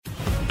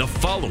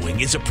following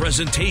is a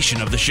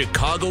presentation of the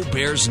Chicago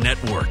Bears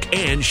Network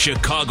and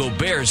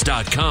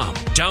ChicagoBears.com.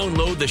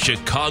 Download the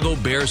Chicago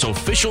Bears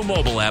official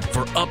mobile app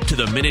for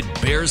up-to-the-minute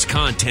Bears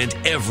content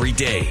every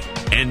day.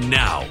 And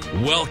now,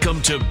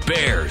 welcome to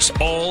Bears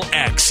All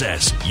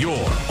Access,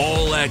 your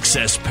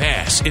all-access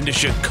pass into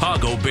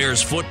Chicago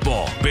Bears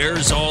football.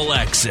 Bears All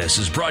Access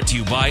is brought to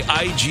you by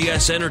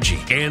IGS Energy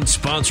and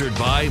sponsored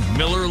by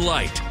Miller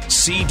Lite,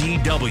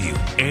 CDW,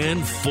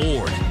 and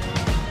Ford.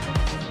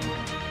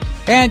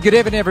 And good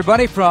evening,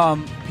 everybody,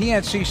 from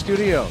PNC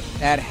Studios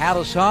at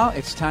Hallis Hall.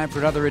 It's time for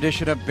another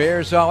edition of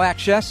Bears All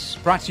Access,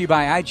 brought to you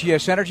by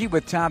IGS Energy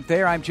with Tom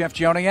Thayer. I'm Jeff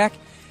Joniak,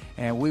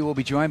 and we will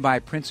be joined by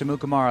Prince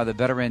Amukamara, the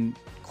veteran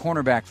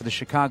cornerback for the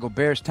Chicago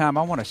Bears. Tom,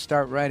 I want to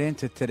start right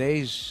into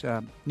today's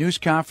news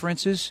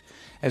conferences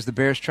as the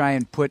Bears try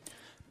and put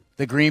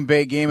the Green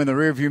Bay game in the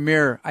rearview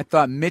mirror. I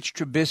thought Mitch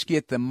Trubisky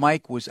at the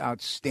mic was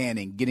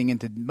outstanding, getting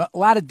into a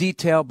lot of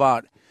detail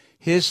about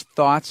his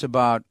thoughts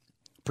about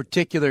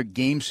particular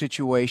game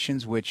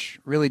situations which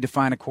really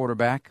define a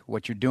quarterback,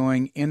 what you're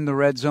doing in the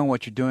red zone,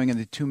 what you're doing in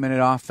the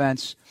 2-minute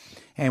offense,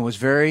 and was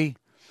very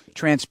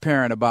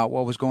transparent about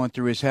what was going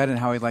through his head and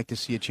how he'd like to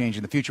see a change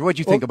in the future. What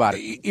do you think about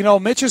it? You know,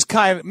 Mitch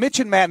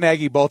and Matt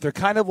Nagy both are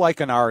kind of like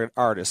an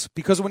artist,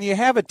 because when you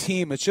have a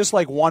team, it's just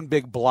like one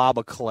big blob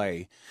of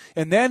clay.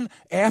 And then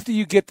after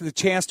you get the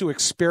chance to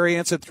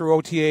experience it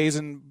through OTAs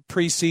and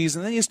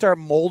preseason, then you start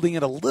molding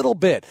it a little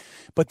bit.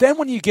 But then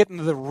when you get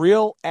into the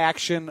real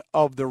action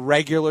of the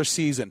regular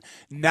season,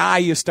 now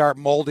you start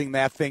molding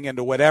that thing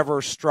into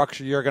whatever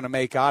structure you're going to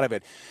make out of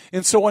it.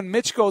 And so when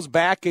Mitch goes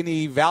back and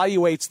he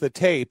evaluates the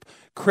tape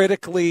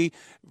critically,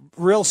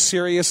 real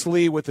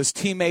seriously with his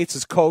teammates,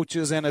 his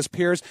coaches, and his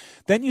peers,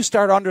 then you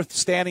start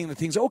understanding the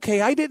things.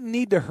 Okay, I didn't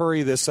need to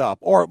hurry this up.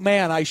 Or,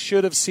 man, I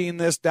should have seen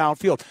this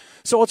downfield.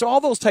 So it's all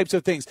those types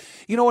of things.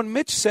 You know, when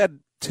Mitch said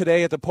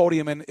today at the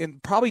podium,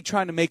 and probably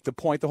trying to make the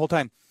point the whole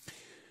time,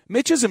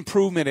 Mitch's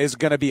improvement is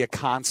going to be a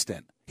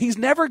constant. He's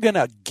never going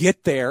to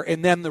get there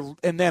and then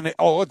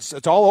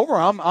it's all over.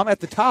 I'm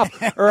at the top,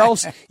 or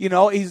else, you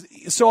know,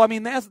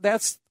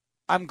 that's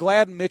I'm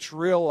glad Mitch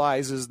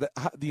realizes that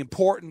the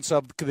importance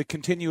of the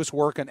continuous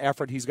work and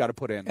effort he's got to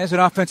put in. As an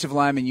offensive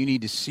lineman, you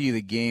need to see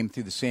the game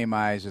through the same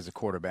eyes as a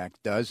quarterback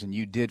does, and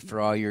you did for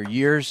all your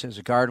years as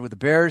a guard with the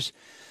Bears.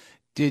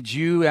 Did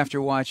you,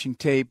 after watching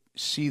tape,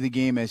 see the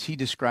game as he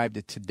described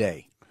it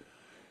today?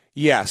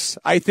 Yes.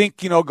 I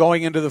think, you know,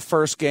 going into the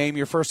first game,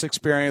 your first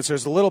experience,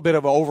 there's a little bit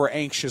of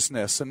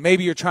over-anxiousness, and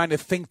maybe you're trying to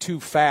think too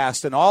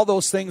fast, and all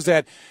those things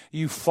that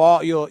you'll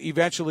fall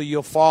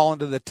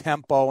into the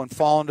tempo and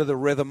fall into the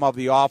rhythm of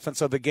the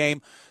offense of the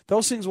game.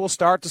 Those things will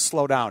start to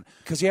slow down,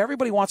 because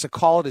everybody wants to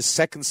call it his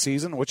second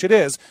season, which it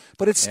is,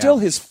 but it's still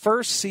his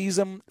first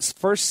season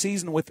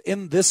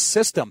within this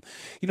system.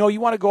 You know,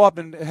 you want to go up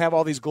and have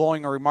all these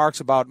glowing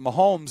remarks about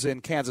Mahomes in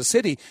Kansas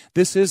City.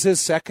 This is his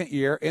second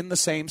year in the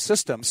same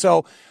system.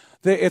 So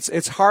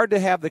it's hard to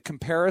have the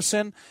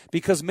comparison,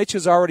 because Mitch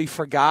has already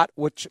forgot,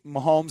 which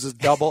Mahomes is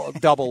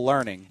double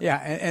learning. Yeah,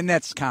 and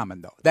that's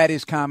common, though. That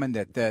is common,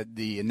 that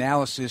the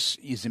analysis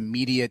is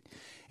immediate.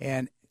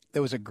 And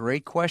there was a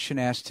great question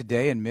asked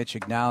today, and Mitch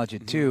acknowledged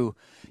it too.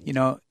 You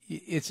know,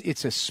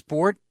 it's a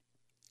sport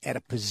at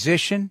a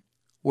position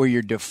where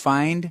you're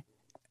defined.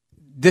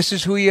 This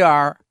is who you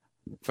are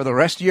for the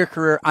rest of your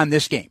career on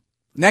this game.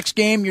 Next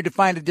game, you're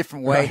defined a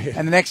different way,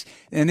 right.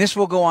 and this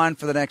will go on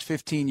for the next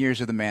 15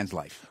 years of the man's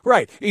life.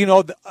 Right. You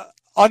know,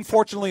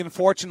 unfortunately,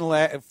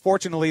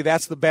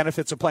 that's the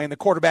benefits of playing the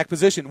quarterback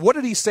position. What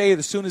did he say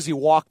as soon as he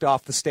walked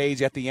off the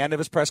stage at the end of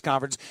his press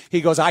conference?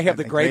 He goes, "I have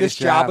the greatest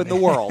job in the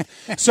world."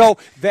 So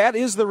that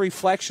is the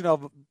reflection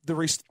of the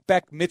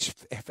respect Mitch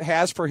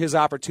has for his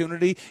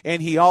opportunity,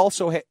 and he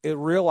also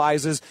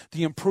realizes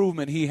the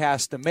improvement he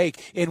has to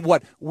make in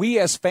what we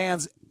as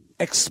fans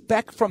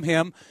expect from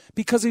him,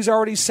 because he's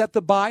already set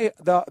the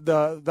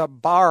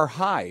bar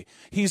high.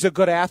 He's a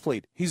good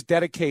athlete. He's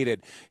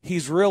dedicated.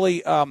 He's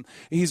really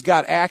he's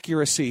got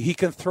accuracy. He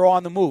can throw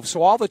on the move.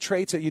 So all the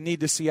traits that you need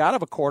to see out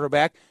of a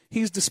quarterback,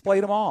 he's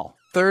displayed them all.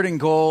 3rd and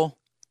goal,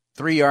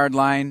 3-yard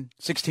line,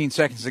 16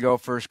 seconds to go,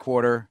 first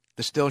quarter.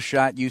 The still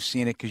shot, you've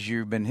seen it because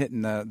you've been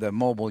hitting the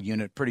mobile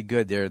unit pretty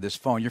good there, this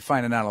phone. You're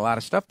finding out a lot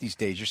of stuff these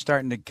days. You're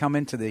starting to come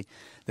into the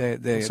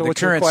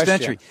current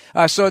century.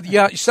 You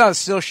saw the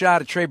still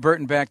shot of Trey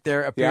Burton back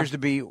there. Appears to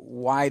be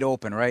wide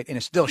open, right, in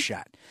a still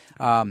shot.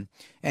 And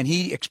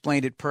he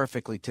explained it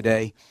perfectly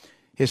today.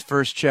 His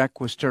first check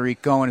was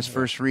Tariq Cohen, his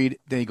first read.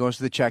 Then he goes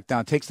to the check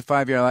down, takes the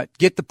 5-yard line,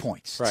 get the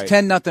points. Right. It's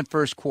 10-0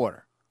 first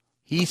quarter.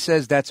 He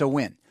says that's a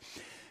win.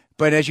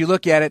 But as you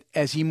look at it,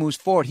 as he moves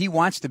forward, he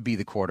wants to be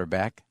the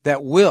quarterback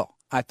that will,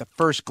 at the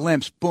first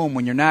glimpse, boom,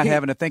 when you're not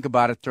having to think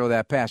about it, throw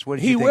that pass.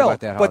 What do you think about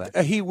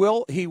that? He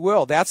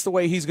will. That's the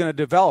way he's going to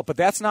develop. But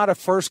that's not a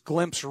first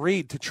glimpse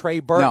read to Trey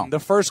Burton. No.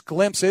 The first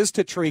glimpse is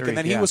to Tariq, and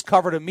then he was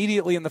covered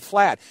immediately in the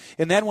flat.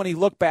 And then when he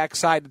looked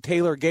backside to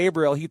Taylor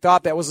Gabriel, he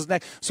thought that was his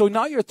neck. So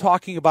now you're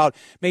talking about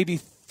maybe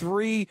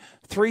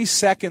three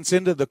seconds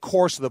into the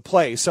course of the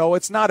play. So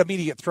it's not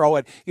immediate throw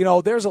it.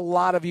 There's a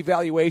lot of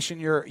evaluation.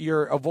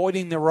 You're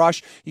avoiding the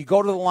rush. You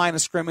go to the line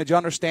of scrimmage,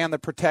 understand the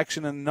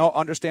protection, and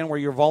understand where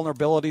your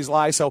vulnerabilities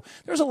lie. So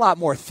there's a lot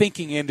more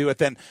thinking into it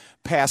than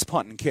pass,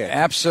 punt, and kick.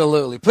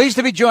 Absolutely. Pleased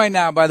to be joined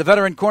now by the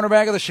veteran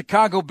cornerback of the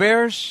Chicago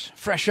Bears,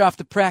 fresh off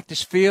the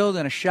practice field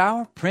in a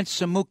shower, Prince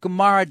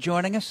Amukamara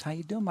joining us. How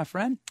you doing, my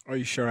friend? Are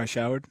you sure I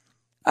showered?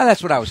 Oh,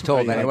 that's what I was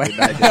told anyway.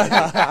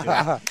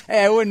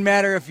 Hey, it wouldn't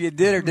matter if you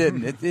did or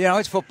didn't.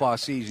 It's football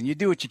season. You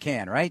do what you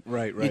can, right?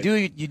 Right.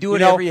 You do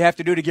whatever you have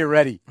to do to get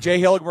ready. Jay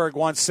Hilgenberg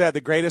once said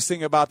the greatest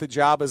thing about the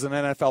job as an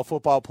NFL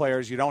football player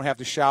is you don't have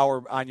to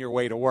shower on your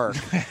way to work.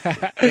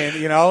 and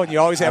you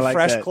always have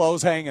fresh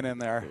clothes hanging in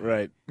there.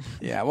 Right.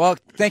 Yeah, well,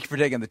 thank you for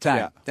taking the time.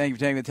 Yeah. Thank you for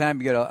taking the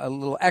time. You got a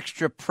little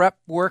extra prep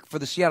work for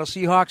the Seattle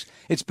Seahawks.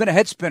 It's been a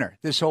head spinner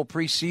this whole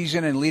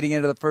preseason and leading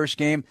into the first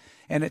game.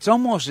 And it's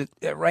almost,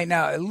 right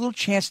now, a little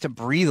chance to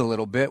breathe a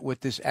little bit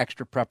with this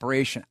extra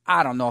preparation.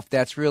 I don't know if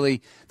that's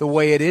really the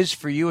way it is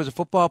for you as a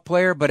football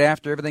player, but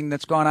after everything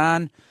that's gone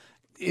on,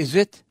 is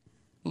it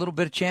a little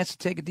bit of chance to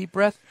take a deep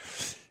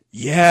breath?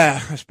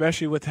 Yeah,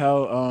 especially with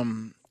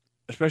how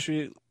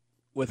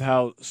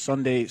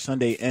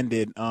Sunday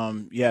ended.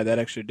 That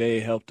extra day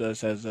helped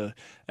us as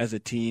a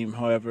team.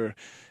 However,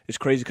 it's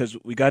crazy because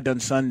we got done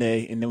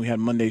Sunday and then we had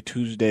Monday,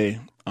 Tuesday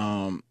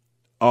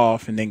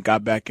off, and then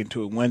got back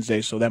into it Wednesday.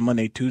 So that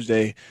Monday,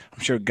 Tuesday, I'm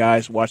sure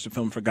guys watched the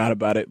film, forgot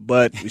about it,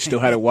 but we still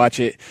had to watch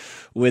it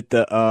with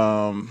the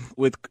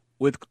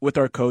with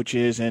our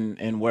coaches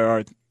and wear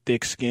our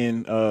thick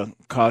skin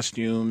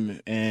costume.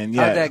 And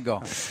how'd that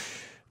go?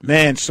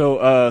 Man,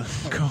 so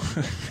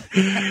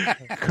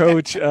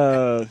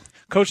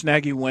Coach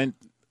Nagy went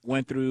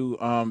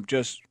through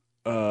just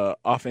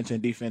offense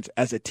and defense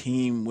as a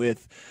team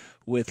with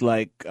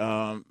like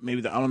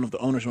maybe I don't know if the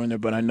owners were in there,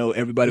 but I know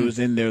everybody was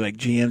in there, like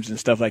GMs and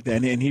stuff like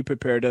that. And he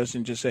prepared us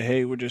and just said,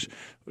 hey, we're just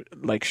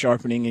like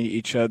sharpening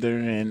each other.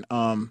 And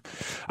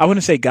I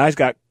wouldn't say guys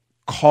got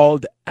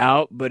called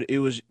out, but he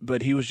was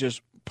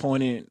just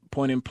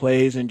pointing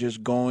plays and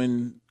just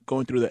going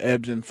through the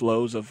ebbs and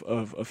flows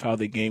of how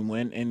the game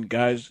went. And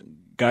guys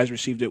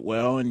received it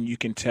well, and you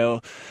can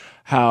tell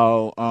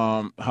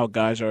how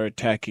guys are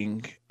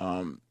attacking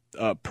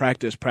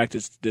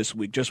practice this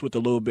week, just with a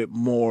little bit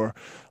more,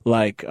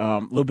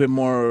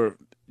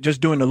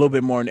 just doing a little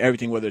bit more in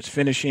everything, whether it's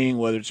finishing,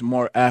 whether it's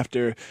more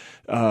after.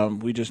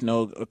 We just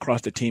know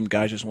across the team,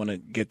 guys just want to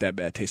get that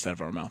bad taste out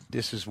of our mouth.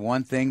 This is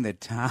one thing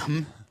that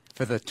Tom,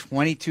 for the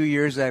 22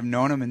 years I've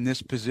known him in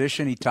this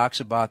position, he talks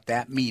about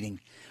that meeting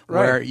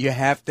where you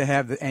have to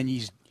have and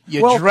you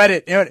dread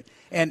it.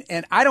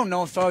 And I don't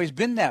know if it's always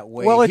been that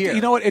way. Well, here.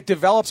 It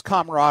develops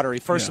camaraderie,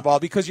 first of all,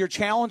 because you're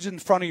challenged in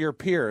front of your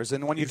peers.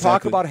 And when you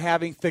talk about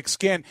having thick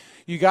skin,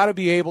 you got to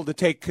be able to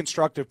take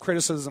constructive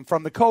criticism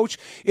from the coach.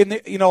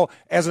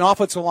 As an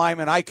offensive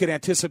lineman, I could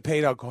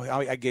anticipate,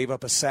 I gave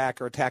up a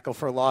sack or a tackle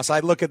for a loss. I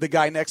look at the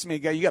guy next to me,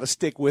 you got to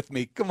stick with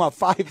me. Come on,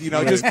 5,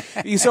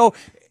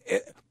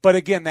 But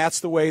again,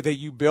 that's the way that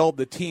you build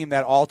the team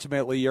that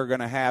ultimately you're going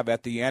to have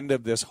at the end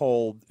of this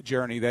whole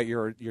journey that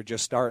you're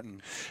just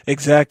starting.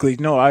 Exactly.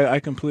 No, I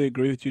completely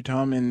agree with you,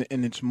 Tom. And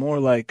it's more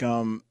like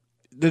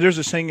there's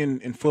a saying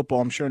in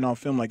football, I'm sure in all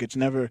film, like it's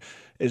never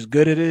as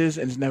good it is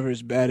and it's never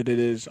as bad as it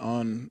is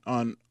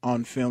on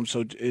film.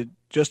 So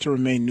just to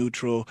remain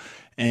neutral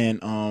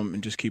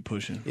and just keep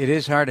pushing. It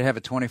is hard to have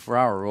a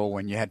 24-hour rule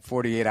when you had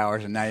 48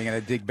 hours and now you're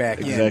going to dig back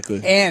in.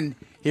 Exactly. And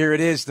here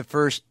it is, the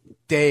first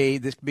day,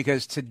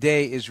 because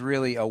today is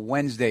really a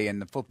Wednesday in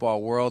the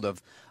football world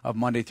of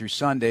Monday through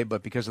Sunday,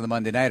 but because of the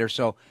Monday Nighter.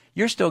 So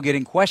you're still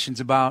getting questions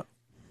about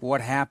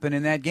what happened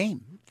in that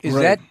game. Is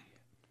that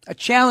a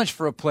challenge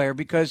for a player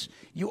because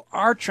you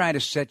are trying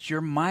to set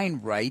your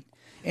mind right?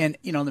 And,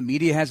 the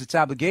media has its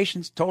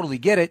obligations. Totally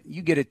get it.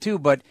 You get it too.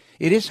 But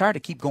it is hard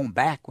to keep going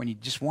back when you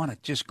just want to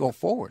just go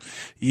forward.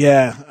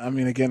 Yeah. I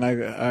mean, again,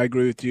 I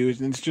agree with you.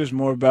 It's just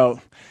more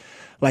about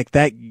like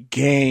that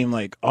game,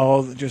 like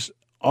all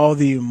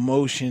the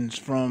emotions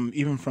from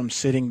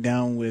sitting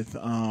down with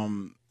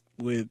Mrs.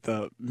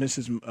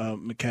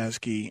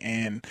 McCaskey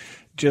and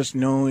just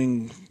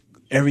knowing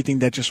everything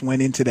that just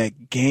went into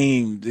that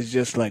game. It's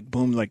just like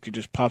boom, like you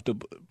just popped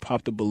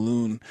the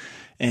balloon,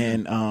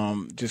 and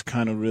just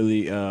kind of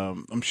really,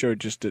 I'm sure it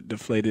just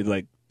deflated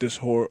like this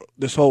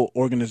whole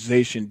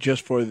organization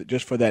just for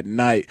that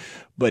night.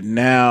 But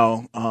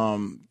now,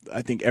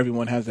 I think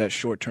everyone has that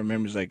short-term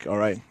memories. Like, all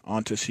right,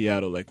 on to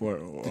Seattle. Like,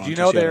 did you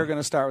know they were going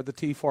to start with the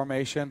T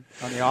formation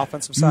on the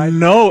offensive side?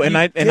 No,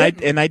 I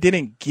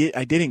didn't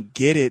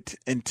get it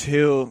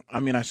until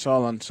I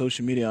saw on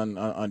social media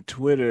on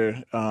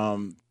Twitter.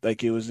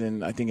 Like it was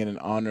in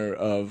honor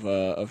of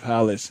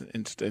Hallis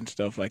and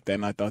stuff like that.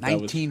 And I thought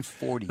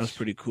 1940s. That was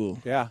pretty cool.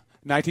 Yeah.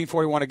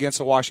 1941 against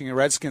the Washington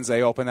Redskins,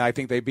 they opened. I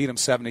think they beat them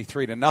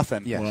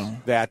 73-0. Yes. Wow.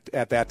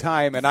 At that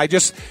time, and I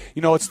just,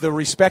 it's the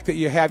respect that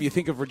you have. You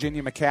think of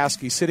Virginia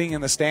McCaskey sitting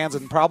in the stands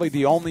and probably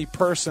the only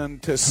person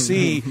to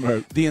see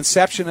right. the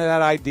inception of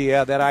that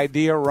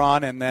idea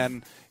run, and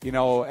then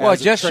well, it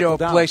just showed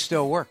play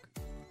still work.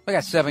 I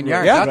got 7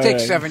 yards. Yeah. I'll take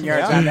 7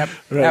 yards on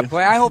that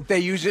play. I hope they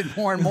use it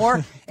more and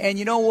more. And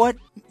you know what?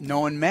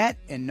 Knowing Matt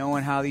and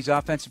knowing how these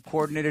offensive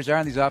coordinators are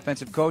and these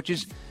offensive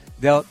coaches,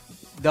 they'll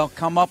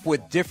come up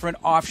with different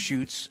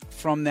offshoots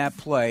from that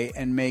play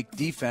and make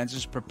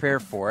defenses prepare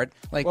for it.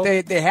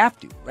 They have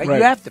to, right?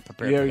 You have to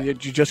prepare for that.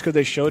 Just because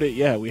they showed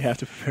it, we have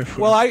to prepare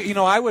for it. Well,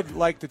 I would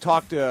like to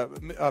talk to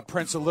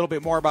Prince a little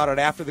bit more about it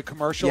after the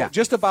commercial,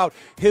 just about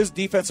his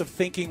defensive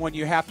thinking when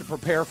you have to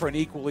prepare for an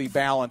equally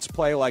balanced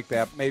play like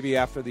that, maybe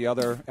after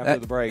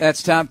the break.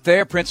 That's Tom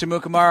Thayer, Prince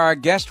Amukamara, our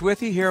guest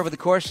with you here over the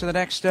course of the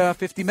next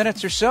 50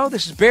 minutes or so.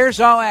 This is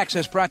Bears All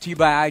Access, brought to you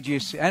by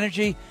IGS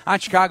Energy on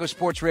Chicago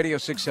Sports Radio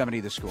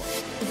 670 The Score.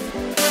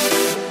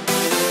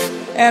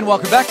 And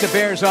welcome back to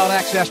Bears All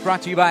Access,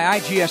 brought to you by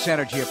IGS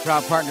Energy, a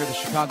proud partner of the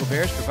Chicago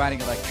Bears, providing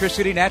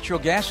electricity, natural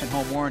gas, and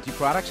home warranty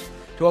products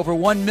to over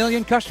 1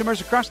 million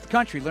customers across the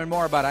country. Learn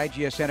more about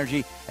IGS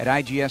Energy at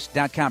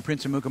IGS.com.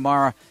 Prince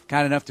Amukamara,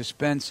 kind enough to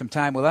spend some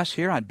time with us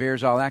here on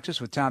Bears All Access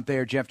with Tom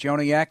Thayer, Jeff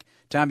Joniak.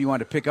 Tom, you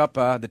wanted to pick up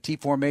the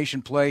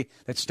T-formation play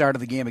that started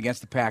the game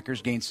against the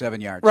Packers, gained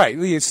 7 yards. Right.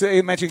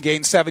 You mentioned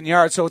gained 7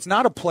 yards, so it's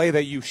not a play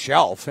that you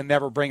shelf and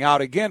never bring out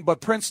again.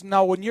 But, Prince,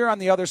 now when you're on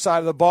the other side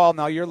of the ball,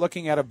 now you're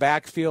looking at a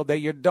backfield that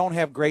you don't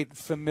have great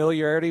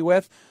familiarity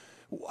with.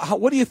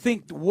 What do you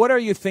think? What are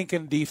you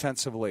thinking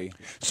defensively?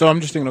 So I'm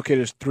just thinking, okay,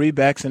 there's 3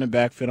 backs in the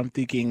backfield. I'm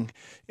thinking,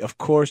 of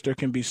course, there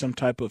can be some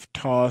type of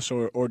toss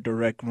or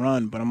direct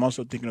run, but I'm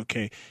also thinking,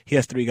 okay, he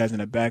has 3 guys in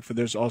the backfield.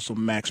 There's also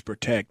max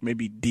protect,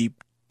 maybe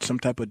deep, some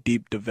type of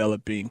deep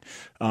developing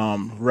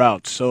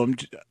routes. So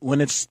when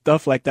it's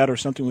stuff like that or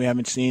something we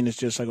haven't seen, it's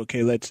just like,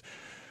 okay,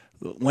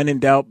 when in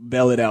doubt,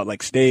 bail it out.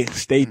 Like stay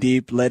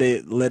deep, let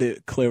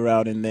it clear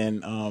out, and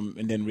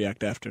then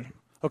react after.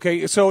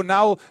 Okay, so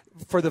now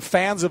for the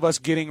fans of us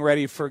getting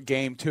ready for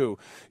game 2,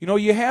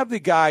 you have the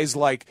guys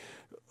like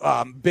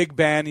Big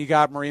Ben, you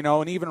got Marino,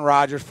 and even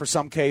Rodgers for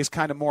some case,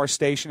 kind of more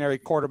stationary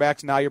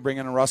quarterbacks. Now you're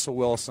bringing in Russell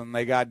Wilson.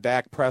 They got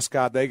Dak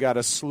Prescott. They got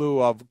a slew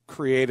of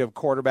creative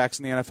quarterbacks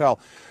in the NFL.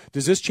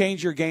 Does this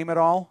change your game at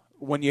all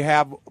when you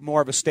have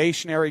more of a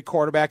stationary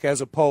quarterback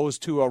as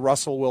opposed to a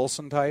Russell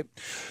Wilson type?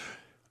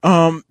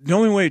 The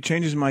only way it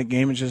changes my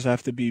game is just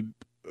have to be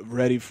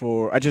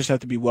I just have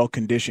to be well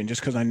conditioned,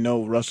 just because I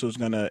know Russell's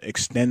going to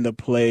extend the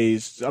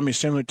plays. I mean,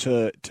 similar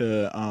to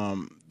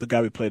the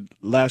guy we played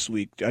last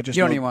week. You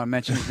don't even want to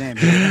mention his name.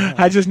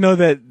 I just know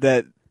that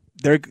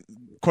they're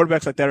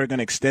quarterbacks like that are going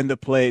to extend the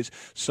plays.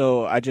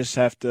 So I just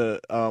have to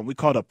we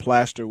call it a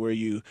plaster, where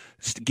you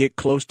get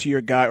close to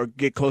your guy or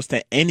get close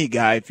to any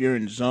guy if you're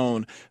in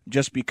zone,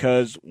 just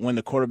because when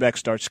the quarterback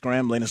starts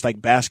scrambling, it's like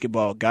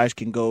basketball. Guys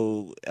can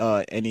go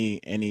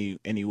any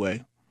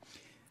way.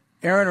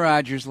 Aaron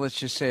Rodgers, let's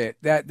just say it,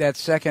 that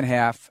second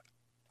half,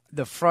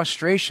 the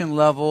frustration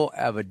level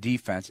of a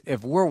defense,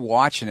 if we're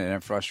watching it and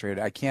I'm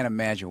frustrated, I can't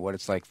imagine what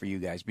it's like for you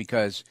guys,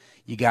 because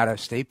you got to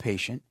stay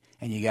patient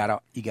and you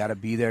got to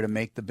be there to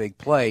make the big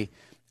play.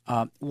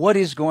 What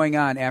is going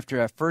on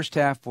after a first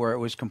half where it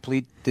was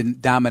complete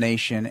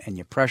domination and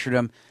you pressured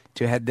him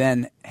to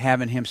then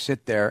having him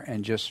sit there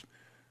and just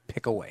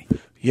pick away?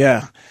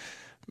 Yeah.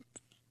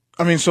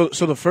 I mean, so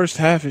the first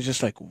half is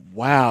just like,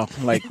 wow,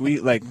 like we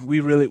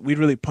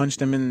really punched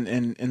them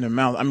in their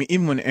mouth. I mean,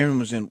 even when Aaron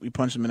was in, we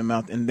punched them in the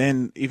mouth, and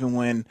then even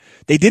when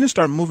they didn't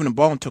start moving the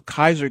ball until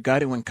Kaiser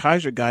got in. When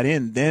Kaiser got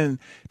in, then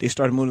they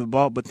started moving the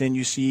ball. But then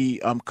you see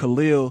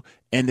Khalil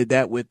ended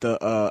that with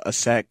a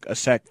sack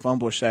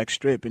fumble or sack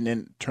strip, and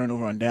then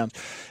turnover on downs,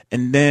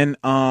 and then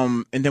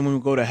when we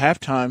go to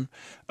halftime,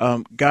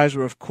 guys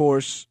were of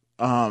course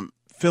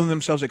feeling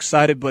themselves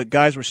excited, but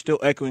guys were still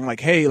echoing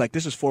like, hey, like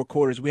this is 4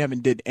 quarters. We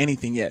haven't did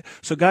anything yet.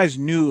 So guys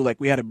knew like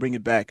we had to bring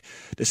it back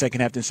the second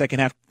half. The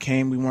second half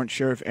came. We weren't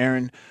sure if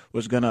Aaron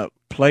was going to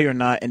play or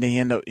not, and then he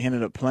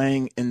ended up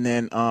playing. And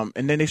then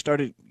they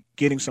started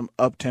getting some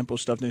up-tempo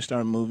stuff. They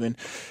started moving.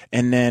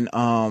 And then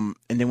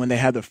when they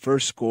had the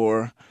first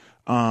score,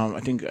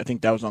 I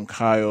think that was on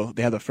Kyle.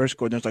 They had the first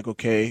score. Then it's like,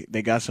 okay,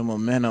 they got some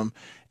momentum.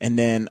 And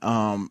then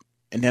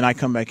I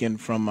come back in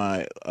from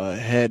my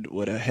head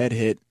with a head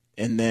hit,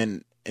 and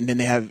then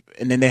they have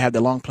the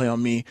long play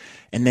on me,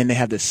 and then they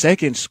have the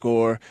second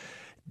score.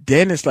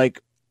 Then it's like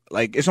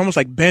it's almost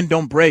like bend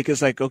don't break.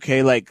 It's like,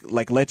 okay,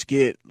 like let's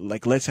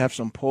have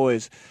some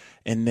poise.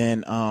 And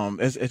then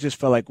it just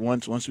felt like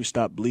once we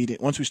started bleeding,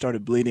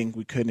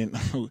 we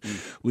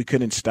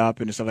couldn't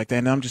stop it and stuff like that.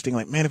 And I'm just thinking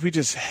like, man, if we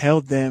just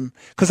held them,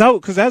 because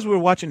as we were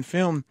watching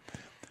film,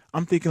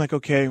 I'm thinking like,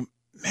 okay,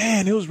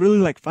 man, it was really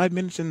like 5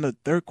 minutes in the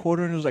third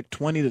quarter, and it was like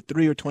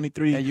 20-3 or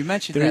 23. Yeah, you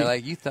mentioned 3. That,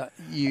 like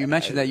you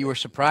mentioned that you were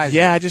surprised.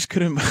 Yeah, I just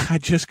couldn't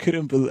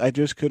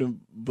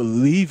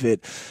believe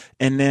it,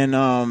 and then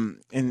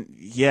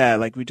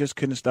like we just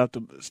couldn't stop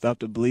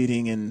the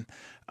bleeding, and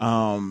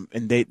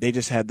they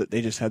just had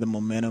the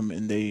momentum,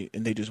 and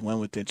they just went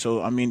with it.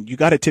 So I mean, you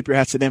got to tip your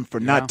hats to them for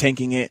not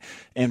tanking it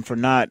and for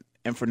not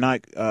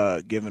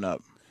giving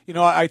up.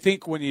 I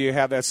think when you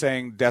have that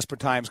saying, desperate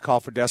times call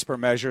for desperate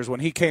measures, when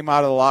he came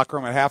out of the locker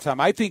room at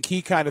halftime, I think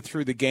he kind of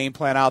threw the game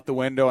plan out the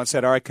window and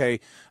said, all right, okay,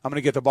 I'm going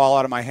to get the ball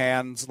out of my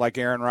hands like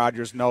Aaron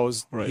Rodgers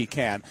knows he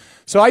can.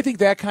 So I think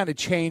that kind of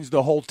changed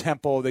the whole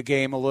tempo of the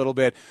game a little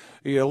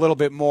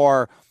bit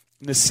more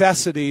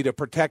necessity to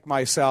protect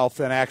myself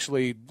than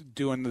actually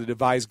doing the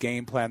devised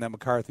game plan that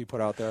McCarthy put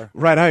out there.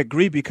 Right, I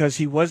agree, because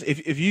he was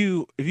if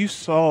you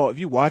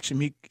watch him,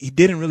 he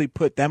didn't really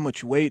put that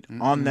much weight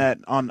on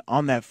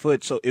that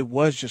foot, so it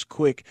was just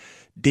quick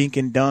dink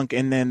and dunk,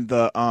 and then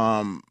the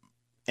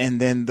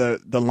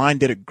line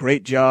did a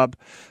great job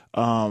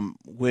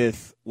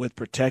with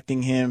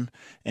protecting him,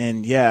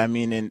 and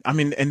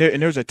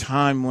there's a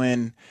time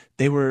when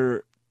they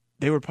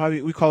were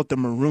probably, we call it the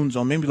maroon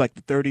zone, maybe like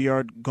the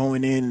 30-yard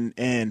going in,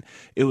 and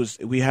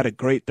we had a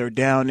great third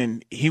down,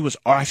 and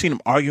I seen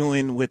him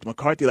arguing with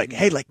McCarthy, like,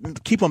 hey, like,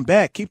 keep him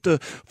back, keep the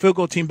field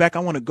goal team back, I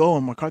want to go,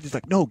 and McCarthy's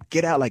like, no,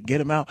 get out, like, get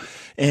him out,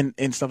 and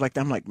stuff like that.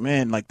 I'm like,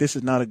 man, like, this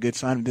is not a good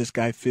sign. This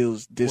guy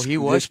feels this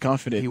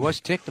confident. He was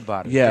ticked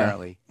about it,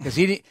 apparently, because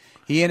he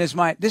in his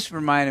mind, this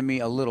reminded me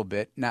a little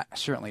bit, not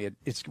certainly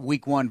it's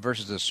week 1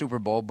 versus the Super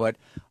Bowl, but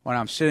when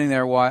I'm sitting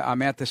there while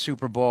I'm at the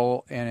Super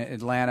Bowl and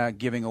Atlanta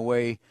giving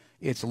away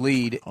its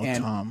lead,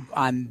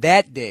 on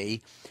that day,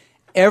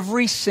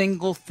 every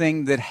single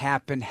thing that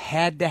happened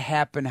had to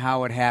happen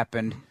how it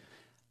happened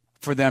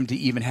for them to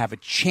even have a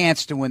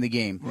chance to win the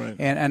game. Right.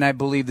 And I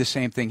believe the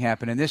same thing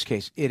happened in this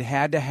case. It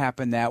had to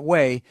happen that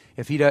way.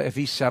 If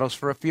he settles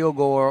for a field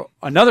goal or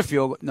another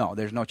field goal, no,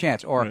 there's no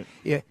chance. Or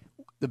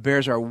the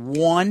Bears are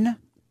one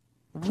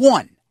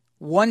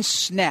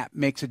snap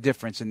makes a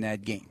difference in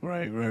that game.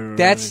 Right.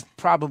 That's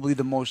probably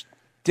the most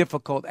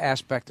difficult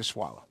aspect to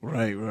swallow.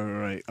 Right.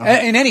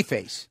 In any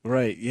phase.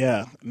 Right,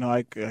 yeah. No,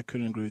 I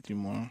couldn't agree with you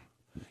more.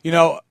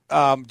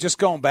 Just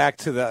going back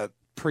to the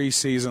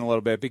preseason a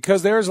little bit,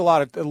 because there's a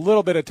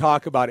little bit of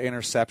talk about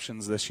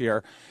interceptions this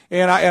year,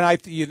 and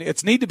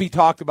it's need to be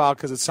talked about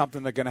because it's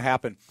something that's going to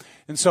happen.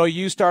 And so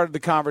you started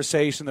the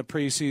conversation the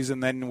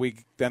preseason,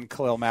 then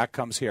Khalil Mack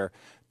comes here.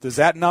 Does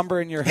that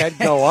number in your head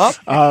go up,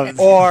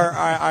 or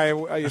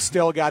are you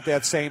still got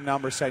that same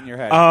number set in your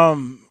head?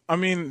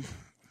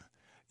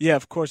 Yeah,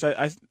 of course.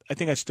 I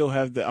think I still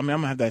have I'm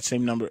gonna have that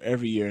same number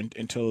every year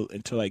until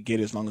I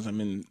get it, as long as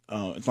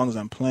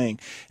I'm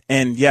playing.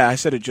 And yeah, I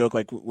said a joke,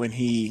 like when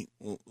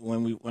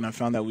I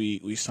found out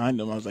we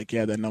signed him, I was like,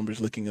 yeah, that number's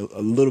looking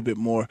a little bit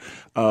more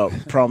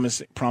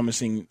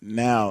promising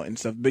now and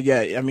stuff. But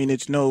yeah, I mean,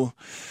 it's no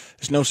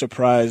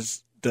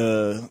surprise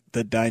the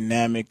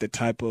dynamic, the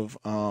type of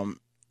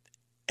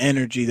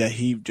energy that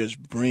he just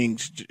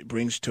brings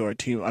to our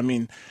team. I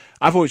mean,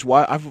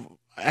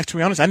 to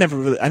be honest, I never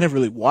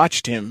really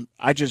watched him.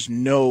 I just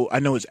know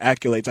his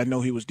accolades. I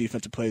know he was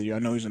Defensive Player of the Year. I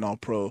know he's an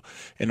All-Pro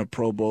and a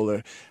Pro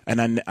Bowler,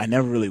 and I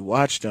never really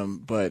watched him.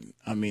 But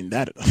I mean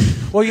that.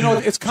 Well,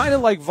 it's kind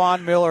of like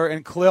Von Miller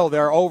and Khalil.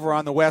 They're over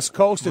on the West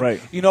Coast. And,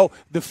 right.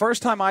 The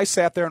first time I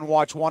sat there and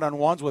watched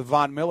one-on-ones with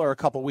Von Miller a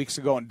couple weeks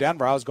ago in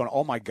Denver, I was going,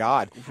 "Oh my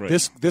God, right.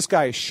 this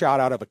guy is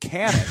shot out of a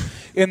cannon."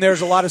 And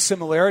there's a lot of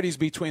similarities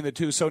between the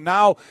two. So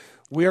now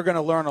we are going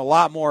to learn a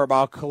lot more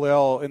about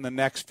Khalil in the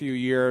next few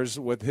years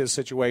with his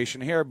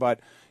situation here.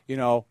 But,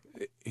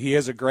 he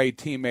is a great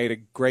teammate, a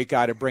great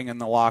guy to bring in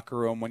the locker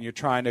room when you're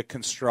trying to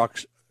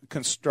construct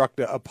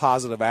a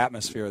positive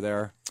atmosphere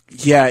there.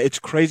 Yeah, it's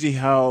crazy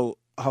how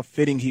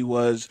fitting he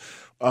was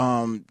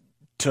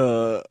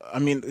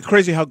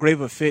crazy how great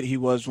of a fit he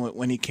was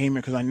when he came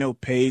here, because I know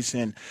Pace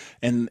and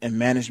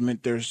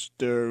management,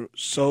 they're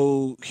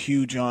so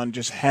huge on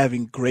just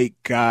having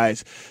great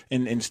guys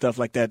and stuff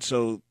like that.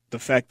 So the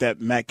fact that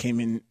Matt came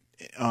in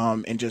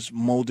and just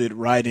molded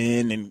right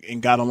in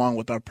and got along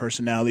with our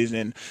personalities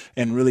and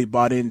really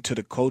bought into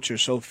the culture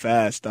so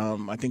fast,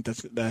 I think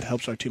that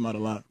helps our team out a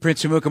lot.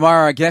 Prince Amukamara,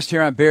 our guest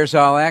here on Bears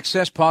All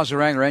Access. Paul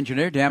Zarang, our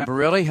engineer. Dan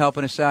Barilli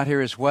helping us out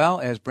here as well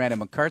as Brandon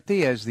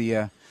McCarthy as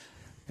the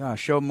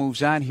show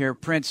moves on here.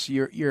 Prince,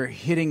 you're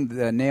hitting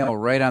the nail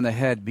right on the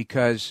head,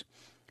 because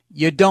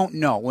you don't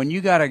know. When you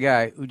got a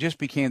guy who just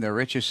became the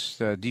richest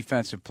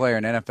defensive player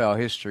in NFL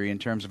history in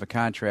terms of a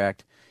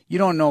contract, you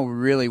don't know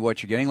really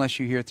what you're getting unless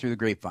you hear through the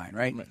grapevine,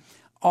 right?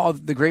 All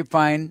the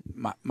grapevine,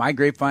 my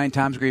grapevine,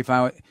 Tom's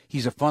grapevine,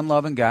 he's a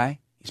fun-loving guy.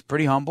 He's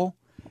pretty humble.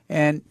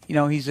 And,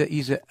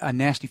 he's a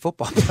nasty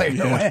football player.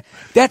 Yeah.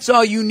 That's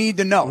all you need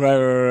to know.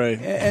 Right.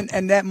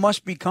 And that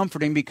must be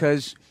comforting,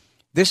 because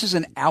this is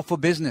an alpha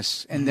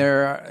business, and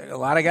there are a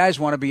lot of guys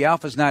want to be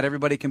alphas. Not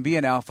everybody can be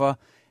an alpha,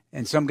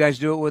 and some guys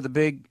do it with a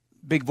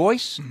big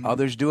voice. Mm-hmm.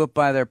 Others do it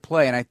by their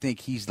play, and I think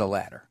he's the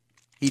latter.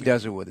 He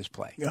does it with his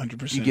play.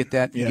 100%. You get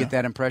that? Yeah. You get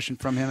that impression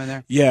from him in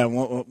there? Yeah,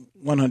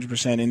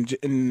 100%.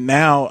 And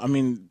now, I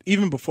mean,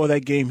 even before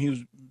that game, he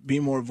was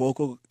being more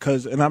vocal.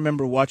 And I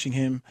remember watching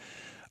him.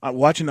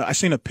 I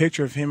seen a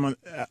picture of him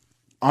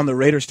on the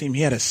Raiders team.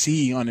 He had a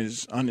C on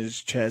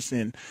his chest,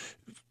 and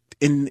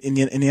in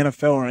the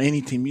NFL or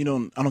any team,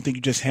 I don't think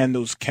you just hand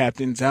those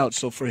captains out.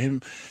 So for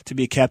him to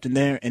be a captain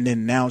there, and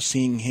then now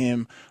seeing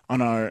him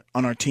on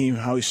our team,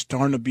 how he's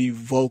starting to be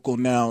vocal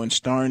now and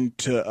starting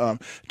to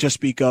just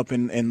speak up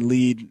and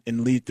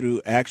lead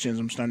through actions.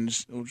 I'm starting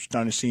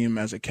to see him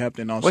as a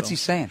captain also. What's he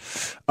saying?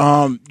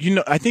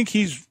 I think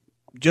he's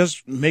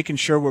just making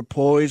sure we're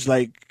poised,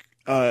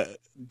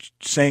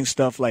 saying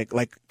stuff like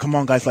come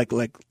on guys, like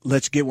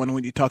let's get one.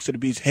 When he talks to the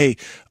beats, hey,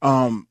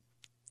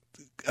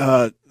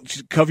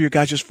 cover your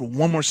guys just for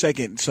one more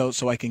second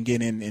so I can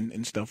get in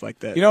and stuff like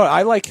that.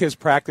 I like his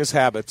practice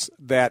habits,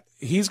 that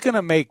he's going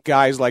to make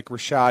guys like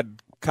Rashad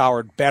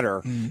Coward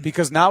better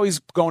because now he's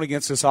going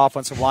against this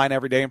offensive line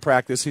every day in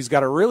practice. He's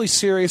got a really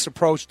serious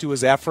approach to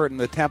his effort and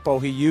the tempo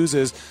he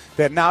uses,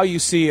 that now you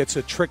see it's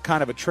a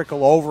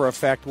trickle over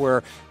effect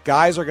where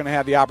guys are going to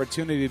have the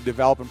opportunity to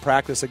develop and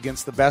practice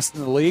against the best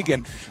in the league.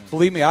 And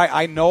believe me,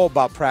 I know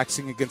about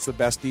practicing against the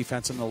best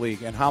defense in the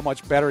league and how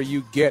much better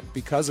you get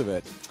because of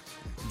it.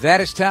 That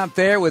is Tom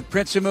Thayer with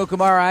Prince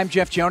Amukamara. I'm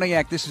Jeff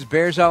Joniak. This is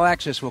Bears All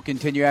Access. We'll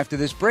continue after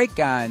this break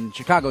on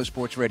Chicago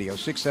Sports Radio,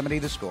 670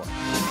 The Score.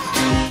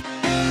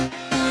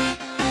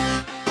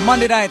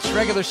 Monday night's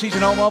regular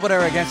season home opener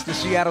against the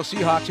Seattle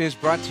Seahawks is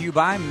brought to you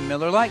by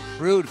Miller Lite,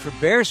 brewed for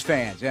Bears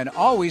fans and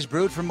always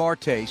brewed for more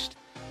taste.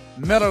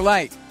 Miller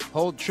Lite,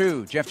 hold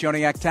true. Jeff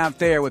Joniak, Tom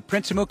Thayer with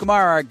Prince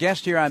Amukamara, our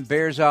guest here on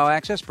Bears All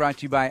Access, brought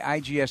to you by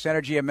IGS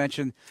Energy. I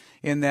mentioned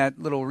in that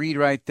little read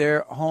right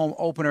there, home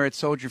opener at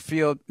Soldier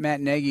Field.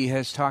 Matt Nagy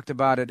has talked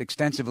about it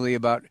extensively,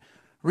 about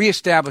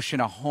reestablishing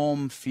a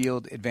home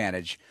field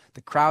advantage.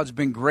 The crowd's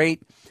been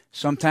great.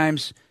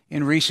 Sometimes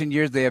in recent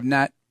years they have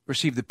not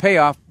received the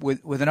payoff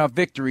with enough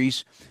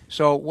victories.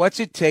 So what's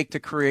it take to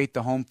create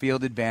the home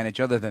field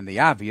advantage, other than the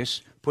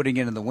obvious, putting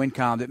it in the win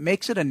column, that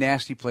makes it a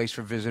nasty place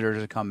for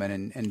visitors to come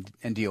in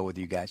and deal with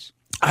you guys?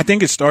 I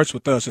think it starts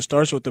with us. It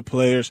starts with the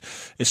players.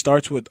 It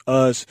starts with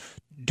us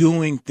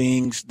doing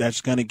things that's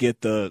going to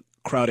get the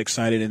crowd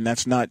excited, and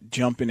that's not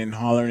jumping and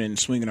hollering and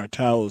swinging our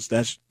towels.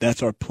 That's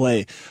our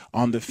play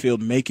on the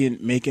field,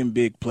 making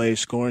big plays,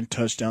 scoring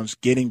touchdowns,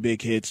 getting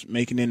big hits,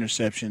 making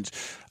interceptions.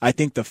 I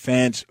think the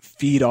fans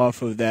feed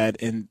off of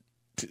that, and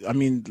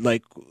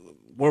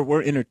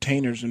we're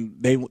entertainers, and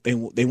they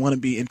want to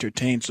be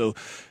entertained. So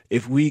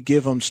if we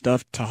give them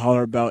stuff to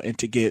holler about and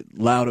to get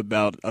loud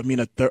about,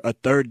 a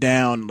third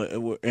down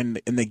and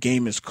the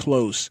game is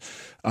close,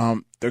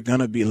 they're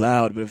gonna be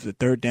loud. But if the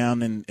third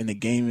down and the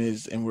game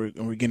is and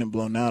we're getting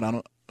blown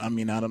out,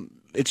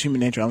 it's human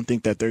nature. I don't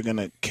think that they're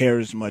gonna care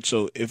as much.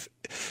 So if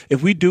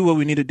we do what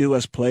we need to do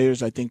as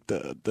players, I think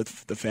the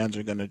fans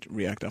are gonna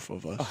react off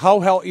of us. How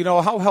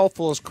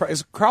helpful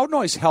is crowd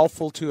noise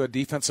helpful to a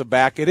defensive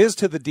back? It is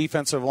to the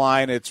defensive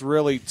line. It's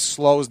really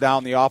slows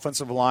down the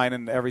offensive line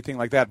and everything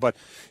like that. But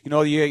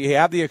you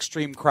have the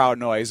extreme crowd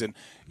noise, and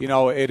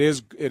it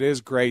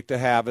is great to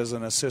have as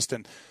an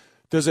assistant.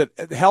 Does it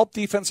help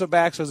defensive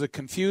backs? Does it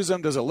confuse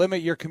them? Does it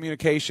limit your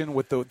communication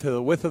to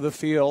the width of the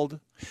field?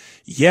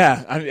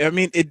 Yeah,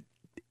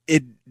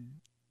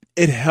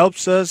 it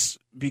helps us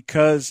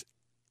because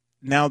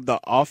now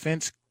the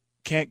offense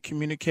can't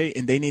communicate,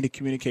 and they need to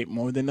communicate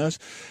more than us.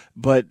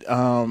 But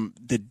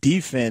the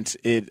defense,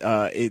 it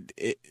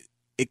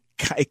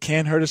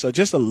can hurt us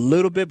just a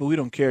little bit, but we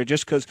don't care,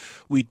 just because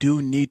we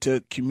do need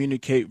to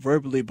communicate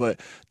verbally.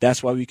 But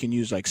that's why we can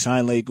use like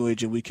sign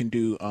language, and we can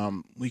do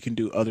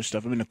other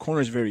stuff. The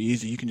corner is very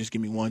easy. You can just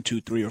give me 1,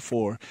 2, 3, or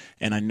 4,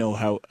 and I know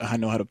how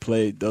to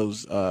play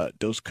those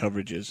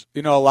coverages.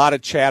 A lot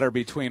of chatter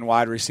between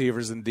wide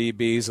receivers and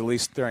DBs, at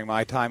least during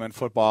my time in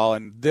football.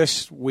 And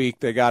this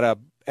week they got a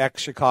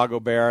ex-Chicago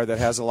Bear that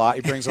has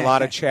he brings a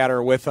lot of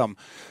chatter with him.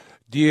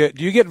 Do you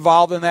get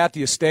involved in that? Do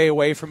you stay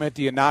away from it?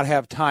 Do you not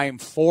have time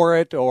for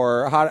it,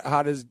 or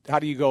how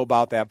do you go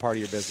about that part of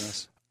your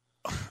business?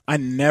 I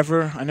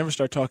never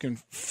start talking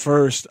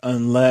first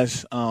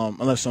unless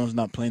someone's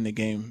not playing the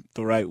game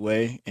the right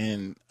way,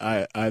 and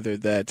either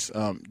that's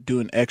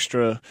doing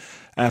extra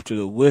after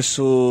the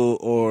whistle,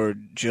 or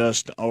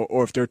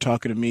if they're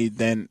talking to me,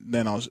 then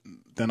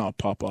I'll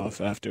pop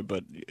off after.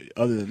 But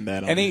other than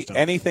that,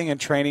 anything in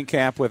training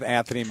camp with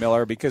Anthony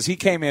Miller, because he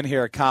came in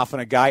here a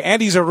confident guy,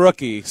 and he's a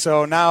rookie.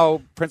 So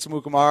now Prince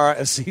Amukamara,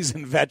 a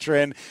seasoned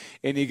veteran,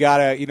 and you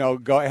gotta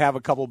go have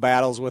a couple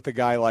battles with a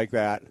guy like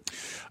that.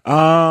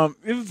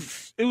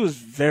 It was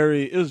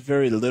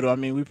very little. I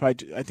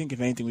think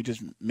if anything, we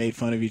just made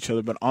fun of each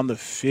other. But on the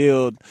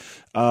field,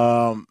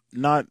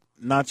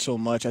 not so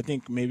much. I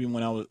think maybe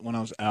when I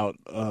was out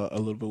a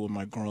little bit with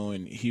my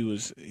groin, he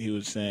was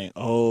saying,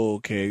 "Oh,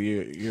 okay,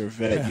 you're a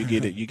vet. You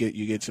get it. You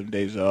get some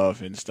days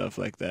off and stuff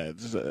like that."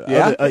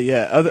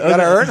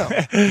 Gotta earn them.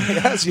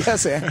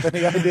 yes,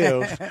 Anthony, I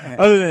do.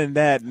 Other than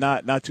that,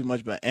 not too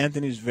much. But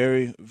Anthony's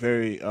very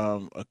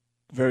a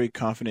very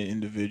confident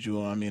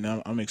individual.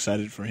 I'm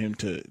excited for him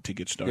to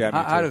get started.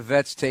 Yeah, how do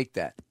vets take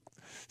that?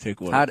 Take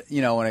what?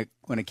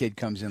 When a kid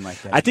comes in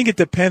like that? I think it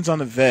depends on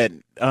the vet.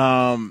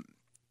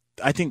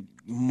 I think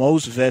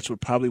most vets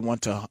would probably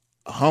want to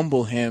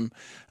humble him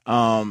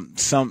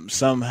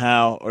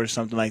somehow or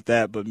something like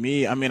that. But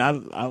me, I mean,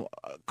 I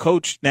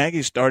Coach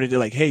Nagy started it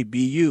like, hey, be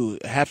you,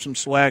 have some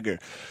swagger.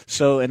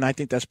 So, and I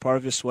think that's part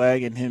of his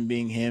swag and him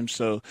being him.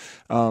 So,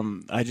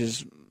 I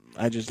just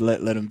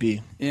let him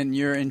be. In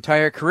your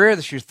entire career,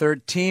 this is your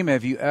third team.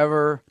 Have you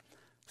ever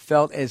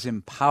felt as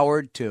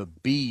empowered to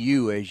be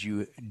you as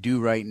you do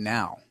right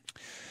now?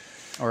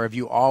 Or have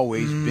you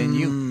always been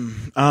you?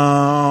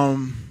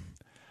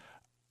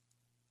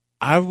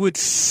 I would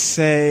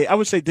say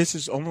this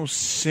is almost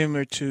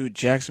similar to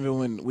Jacksonville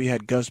when we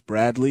had Gus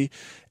Bradley,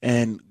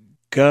 and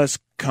Gus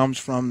comes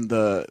from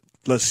the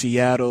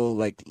Seattle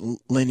like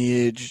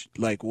lineage,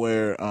 like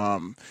where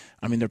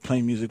they're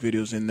playing music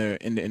videos in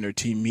their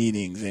team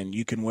meetings, and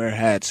you can wear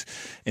hats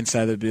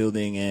inside the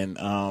building, and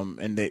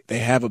they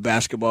have a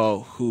basketball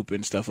hoop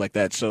and stuff like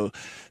that. So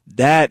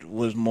that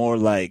was more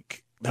like.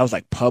 That was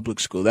like public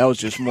school. That was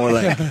just more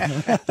like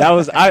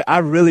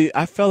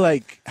I felt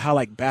like how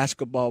like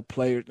basketball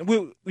players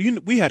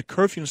we had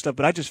curfew and stuff,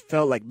 but I just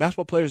felt like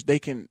basketball players, they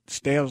can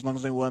stay as long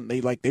as they want.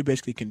 They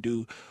basically can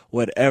do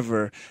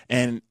whatever.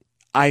 And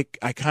I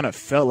kind of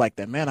felt like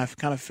that, man. I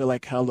kind of feel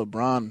like how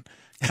LeBron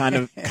kind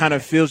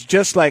of feels,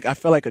 just like I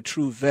felt like a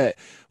true vet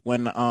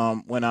when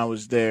I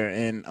was there.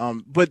 And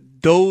but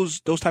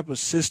those type of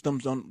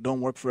systems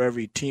don't work for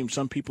every team.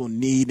 Some people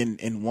need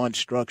and want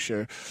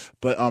structure,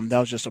 but that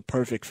was just a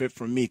perfect fit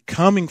for me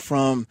coming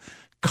from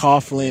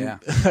Coughlin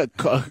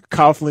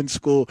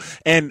School,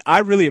 and I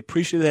really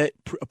appreciated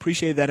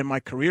that in my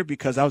career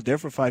because I was there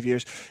for 5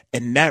 years,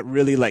 and that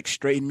really like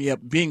straightened me up.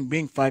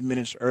 Being 5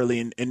 minutes early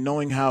and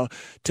knowing how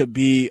to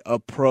be a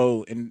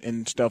pro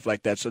and stuff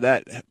like that. So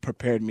that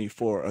prepared me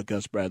for a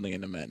Gus Bradley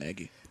and a Matt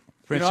Nagy.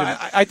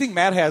 I think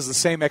Matt has the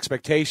same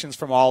expectations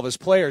from all of his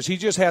players. He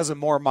just has a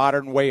more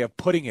modern way of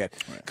putting it.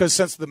 Because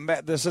since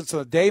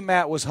the day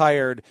Matt was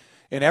hired,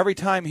 and every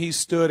time he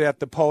stood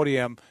at the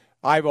podium,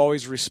 I've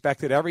always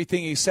respected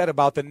everything he said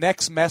about the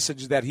next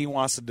message that he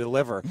wants to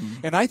deliver.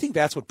 Mm-hmm. And I think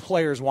that's what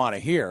players want to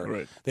hear.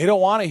 Right. They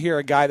don't want to hear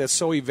a guy that's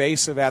so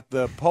evasive at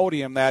the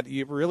podium that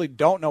you really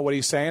don't know what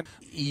he's saying.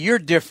 You're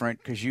different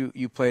because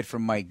you played for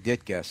Mike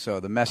Ditka, so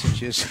the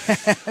messages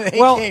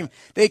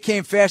they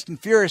came fast and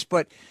furious,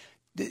 but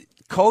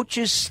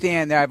coaches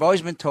stand there. I've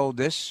always been told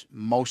this.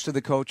 Most of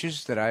the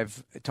coaches that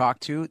I've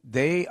talked to,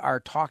 they are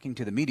talking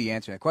to the media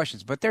answering the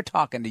questions, but they're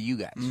talking to you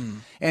guys.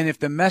 And if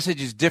the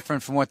message is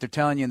different from what they're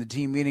telling you in the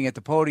team meeting at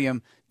the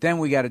podium, then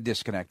we got a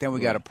disconnect. Then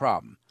we got a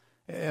problem.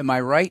 Am I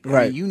right?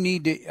 Right. I mean, you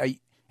need to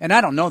and I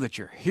don't know that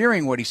you're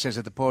hearing what he says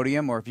at the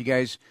podium, or if you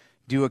guys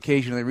do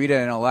occasionally read it.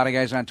 I know a lot of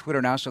guys on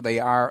Twitter now, so they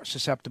are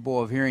susceptible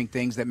of hearing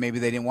things that maybe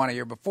they didn't want to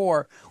hear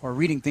before, or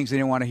reading things they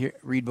didn't want to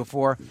read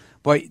before.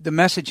 But the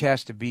message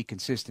has to be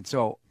consistent.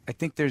 So I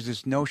think there's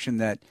this notion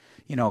that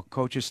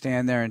coaches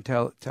stand there and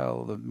tell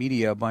the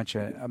media a bunch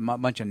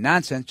of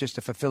nonsense just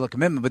to fulfill a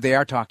commitment, but they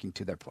are talking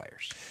to their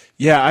players.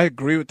 Yeah, I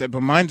agree with that.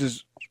 But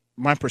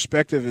my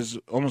perspective is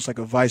almost like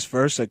a vice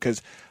versa,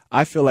 because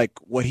I feel like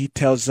what he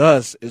tells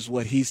us is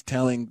what he's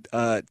telling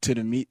to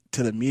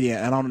the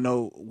media. I don't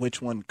know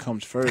which one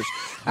comes first,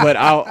 but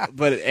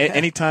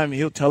anytime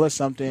he'll tell us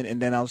something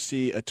and then I'll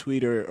see a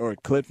tweet or a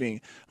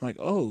clipping, I'm like,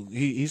 oh,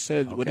 he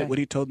said what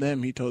he told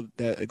them. He told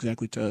that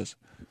exactly to us.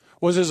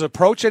 Was his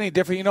approach any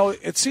different?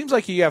 It seems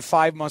like you have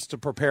 5 months to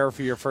prepare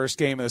for your first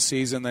game of the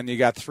season, then you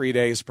got 3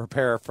 days to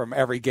prepare from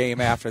every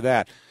game after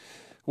that.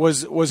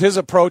 Was his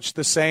approach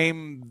the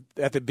same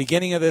at the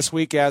beginning of this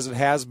week as it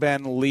has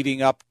been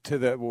leading up to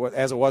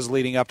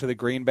the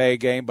Green Bay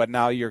game, but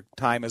now your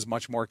time is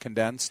much more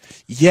condensed?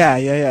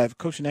 Yeah.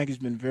 Coach Nagy's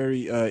been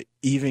very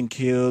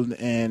even-keeled,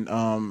 and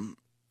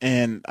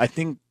I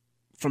think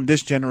from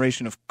this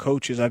generation of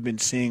coaches I've been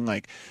seeing,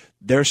 like,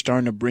 they're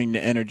starting to bring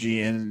the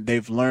energy, and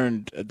they've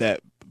learned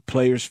that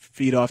players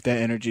feed off that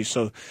energy.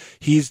 So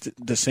he's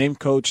the same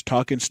coach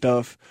talking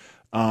stuff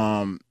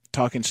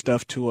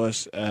to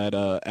us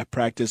at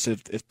practice.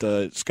 If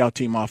the scout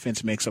team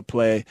offense makes a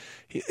play,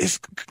 it's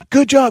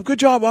good job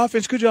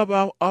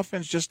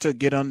offense, just to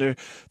get under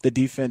the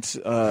defense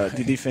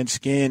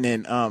skin.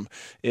 And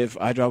if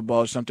I drop a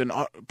ball or something,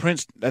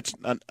 Prince, that's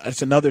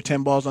another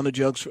 10 balls on the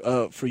jugs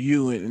for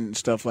you and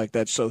stuff like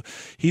that. So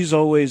he's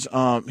always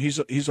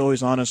he's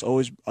always on us,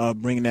 always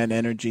bringing that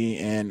energy.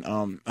 And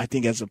I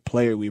think as a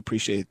player we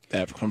appreciate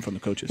that from the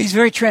coaches. He's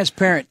very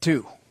transparent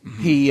too.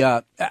 Mm-hmm. He,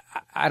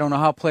 I don't know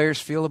how players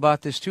feel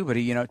about this too, but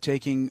he,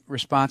 taking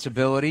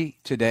responsibility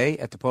today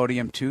at the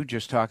podium too,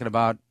 just talking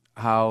about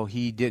how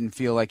he didn't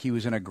feel like he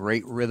was in a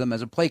great rhythm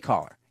as a play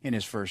caller in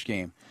his first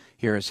game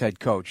here as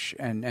head coach,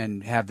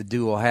 and have the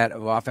dual hat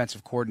of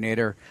offensive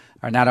coordinator,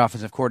 or not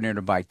offensive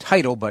coordinator by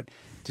title, but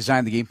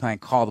design the game plan,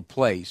 call the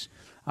plays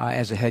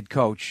as a head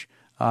coach,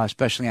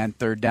 especially on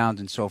third downs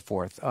and so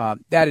forth.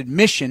 That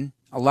admission,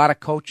 a lot of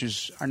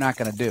coaches are not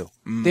going to do.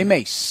 They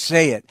may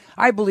say it.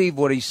 I believe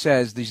what he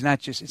says. It's not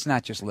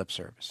just lip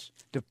service.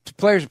 The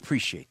players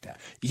appreciate that.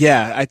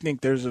 Yeah, I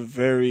think there's a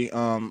very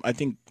I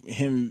think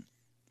him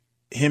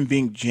him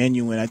being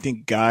genuine, I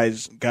think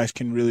guys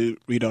can really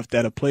read off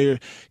that. A player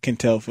can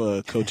tell if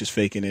a coach is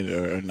faking it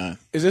or not.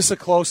 Is this the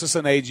closest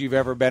in age you've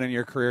ever been in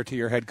your career to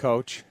your head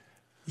coach?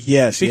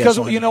 Yes, because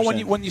yes, you know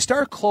when you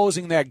start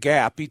closing that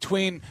gap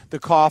between the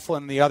Coughlin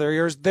and the other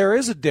years, there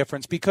is a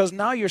difference because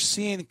now you're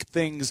seeing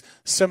things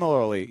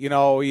similarly. You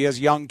know, he has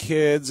young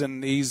kids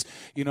and he's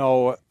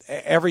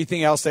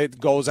everything else that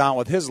goes on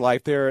with his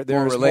life. They're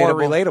more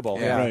relatable.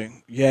 Yeah. Right.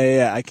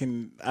 Yeah. I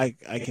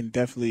can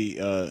definitely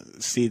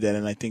see that,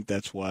 and I think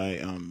that's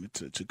why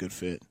it's a good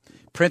fit.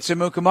 Prince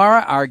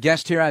Amukamara, our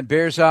guest here on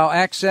Bears All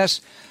Access,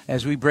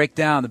 as we break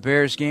down the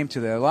Bears game to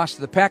the loss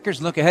to the Packers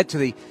and look ahead to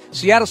the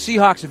Seattle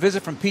Seahawks. A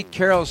visit from Pete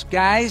Carroll's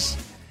guys.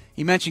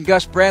 He mentioned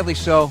Gus Bradley,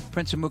 so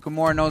Prince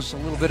Amukamara knows a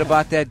little bit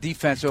about that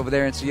defense over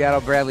there in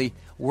Seattle. Bradley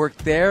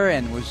worked there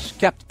and was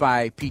kept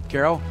by Pete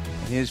Carroll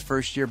in his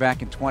first year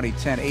back in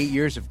 2010. 8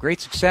 years of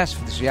great success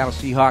for the Seattle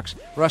Seahawks.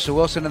 Russell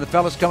Wilson and the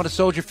fellas coming to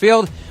Soldier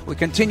Field. We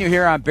continue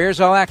here on Bears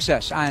All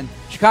Access on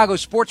Chicago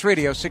Sports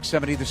Radio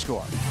 670 The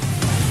Score.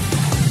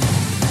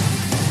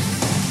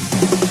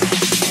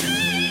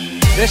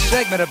 This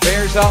segment of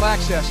Bears All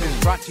Access is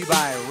brought to you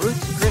by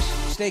Ruth's Chris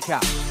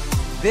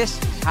Steakhouse.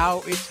 This is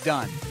how it's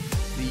done.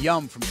 The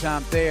yum from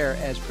Tom Thayer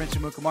as Prince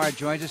Amukamara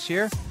joins us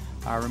here.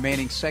 Our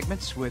remaining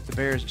segments with the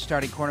Bears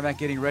starting cornerback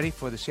getting ready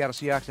for the Seattle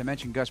Seahawks. I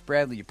mentioned Gus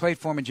Bradley. You played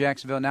for him in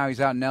Jacksonville. Now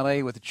he's out in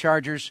L.A. with the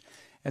Chargers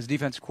as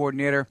defensive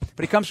coordinator.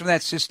 But he comes from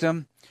that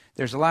system.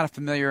 There's a lot of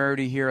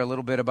familiarity here, a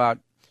little bit about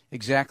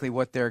exactly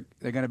what they're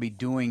going to be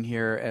doing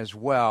here as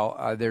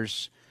well.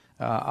 There's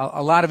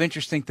a lot of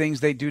interesting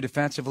things they do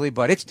defensively,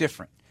 but it's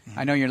different.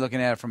 I know you're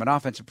looking at it from an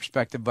offensive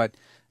perspective, but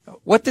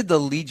what did the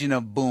Legion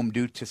of Boom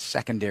do to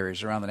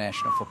secondaries around the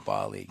National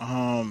Football League?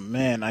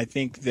 Man, I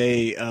think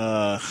they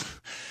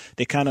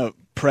kind of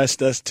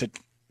pressed us to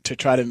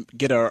try to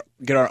get our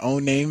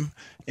own name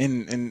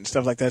and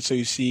stuff like that. So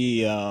you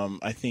see,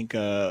 I think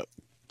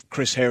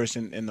Chris Harris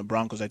and the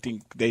Broncos, I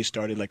think they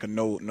started like a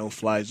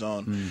no-fly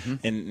zone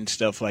and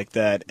stuff like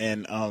that.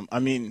 And I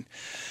mean,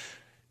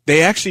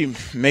 they actually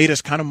made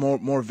us kind of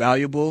more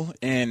valuable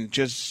and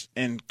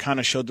kind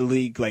of showed the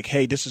league like,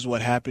 hey, this is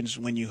what happens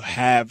when you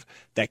have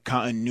that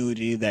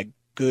continuity, that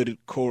good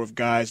core of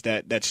guys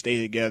that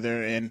stay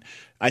together. And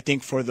I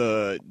think for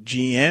the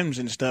GMs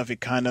and stuff, it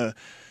kind of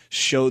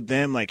showed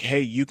them like,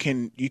 hey, you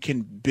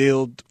can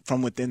build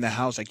from within the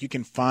house. Like you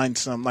can find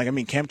some, like, I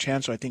mean, Cam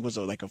Chancellor, I think was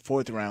like a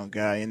 4th round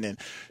guy. And then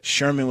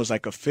Sherman was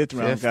like a 5th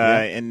round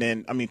guy. Yeah. And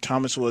then, I mean,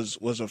 Thomas was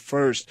a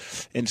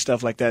 1st and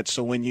stuff like that.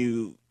 So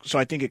so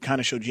I think it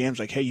kind of showed GMs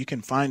like, hey, you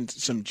can find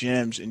some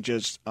gems and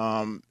just,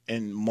 and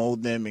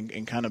mold them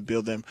and kind of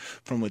build them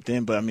from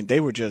within. But I mean,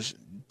 they were just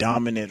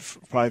dominant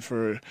probably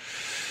for,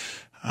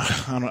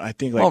 I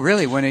think like. Well,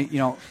 really, when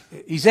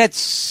he's had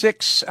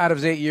 6 out of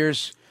his 8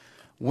 years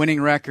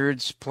winning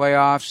records,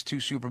 playoffs, 2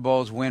 Super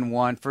Bowls, win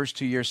 1. First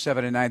 2 years,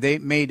 7-9. They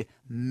made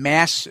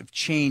massive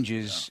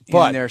changes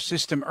in their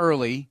system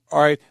early.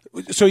 All right.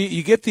 So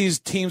you get these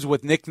teams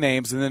with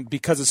nicknames, and then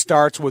because it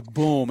starts with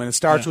boom and it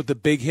starts with the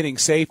big hitting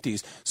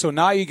safeties. So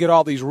now you get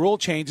all these rule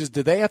changes.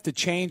 Do they have to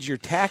change your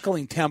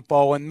tackling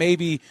tempo, and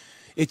maybe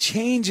it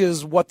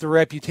changes what the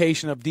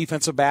reputation of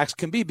defensive backs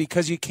can be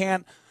because you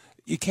can't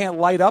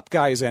light up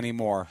guys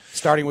anymore,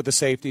 starting with the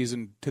safeties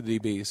and to the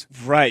DBs.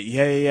 Right.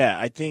 Yeah.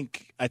 I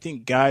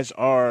think guys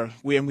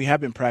we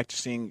have been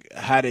practicing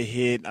how to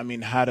hit. I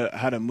mean, how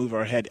to move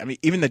our head. I mean,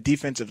 even the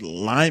defensive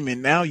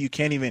linemen now, you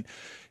can't even.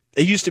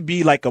 It used to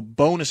be like a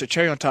bonus, a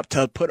cherry on top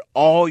to put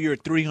all your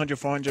 300,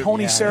 400.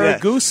 Tony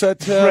Saragusa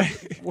to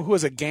who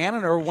was it,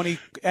 Gannon, or when he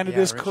ended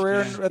his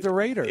career at the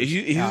Raiders. It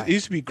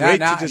used to be great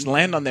to just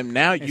land on them.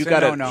 Now you got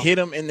to hit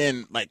them and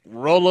then like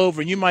roll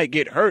over, and you might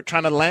get hurt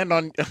trying to land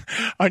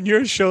on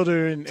your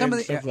shoulder and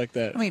stuff like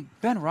that. I mean,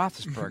 Ben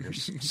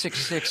Roethlisberger's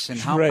 6'6", and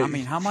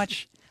how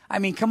much? I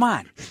mean, come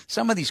on.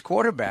 Some of these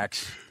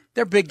quarterbacks,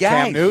 they're big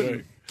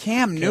guys.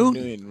 Cam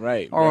Newton,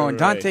 right? Or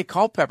Dante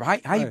Culpepper.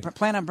 How you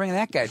plan on bringing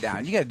that guy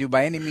down? You got to do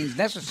by any means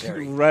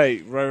necessary.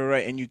 Right.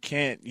 And you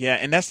can't. Yeah,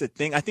 and that's the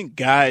thing. I think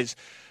guys.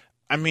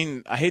 I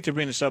mean, I hate to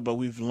bring this up, but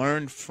we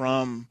learned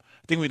from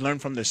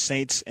the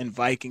Saints and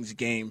Vikings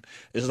game.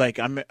 It's like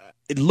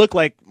it looked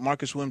like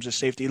Marcus Williams, a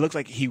safety. It looked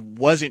like he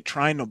wasn't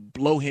trying to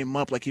blow him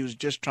up, like he was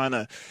just trying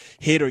to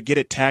hit or get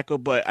a tackle.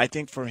 But I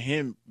think for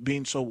him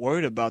being so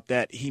worried about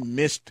that, he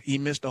missed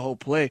the whole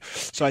play.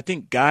 So I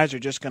think guys are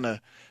just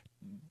gonna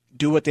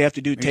do what they have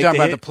to do. You're talking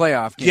about the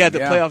playoff game. Yeah, the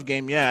playoff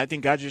game. Yeah, I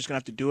think guys are just going to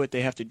have to do what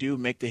they have to do,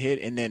 make the hit,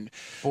 and then.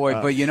 Boy,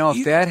 but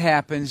if that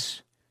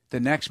happens the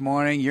next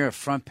morning, you're a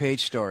front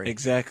page story.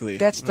 Exactly.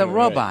 That's the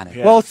rub on it.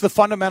 Yeah. Well, it's the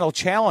fundamental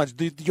challenge.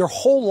 Your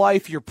whole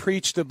life you're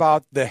preached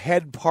about the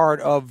head part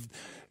of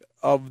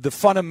the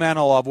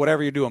fundamental of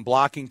whatever you're doing,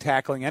 blocking,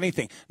 tackling,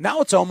 anything. Now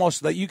it's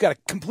almost that you got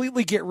to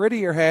completely get rid of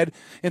your head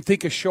and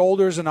think of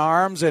shoulders and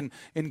arms and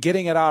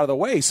getting it out of the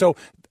way. So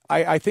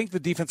I think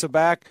the defensive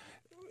back –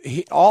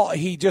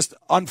 he just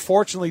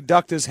unfortunately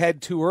ducked his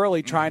head too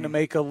early trying to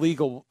make a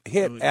legal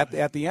hit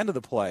at the end of the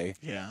play.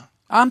 Yeah.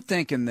 I'm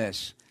thinking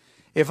this.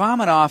 If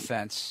I'm an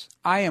offense,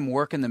 I am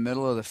working the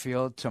middle of the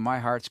field to my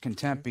heart's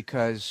content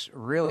because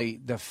really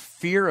the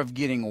fear of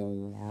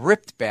getting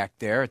ripped back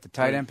there at the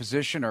tight end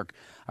position or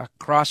a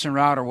crossing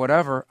route or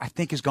whatever, I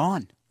think is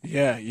gone.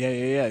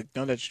 Yeah.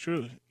 No, that's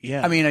true.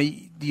 Yeah. I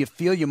mean, do you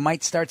feel you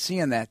might start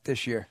seeing that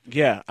this year?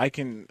 Yeah, I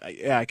can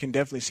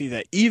definitely see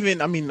that.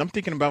 Even, I mean, I'm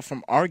thinking about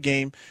from our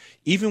game,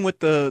 even with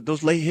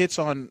those late hits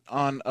on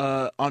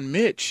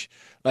Mitch,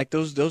 like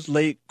those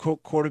late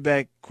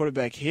quarterback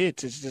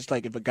hits. It's just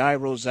like if a guy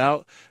rolls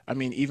out, I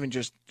mean, even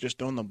just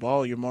throwing the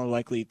ball, you're more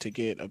likely to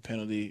get a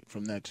penalty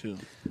from that too.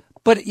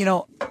 But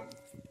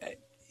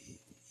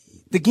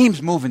the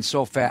game's moving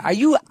so fast. Are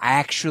you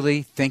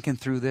actually thinking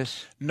through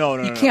this? No.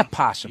 You can't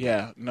possibly.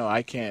 Yeah, no,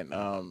 I can't.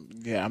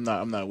 I'm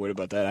not worried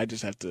about that. I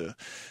just have to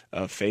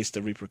face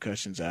the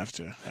repercussions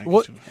after.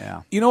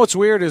 You know what's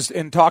weird is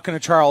in talking to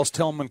Charles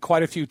Tillman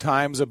quite a few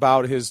times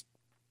about his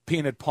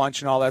peanut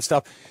punch and all that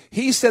stuff,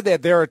 he said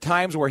that there are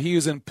times where he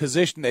was in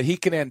position that he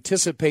can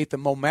anticipate the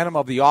momentum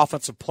of the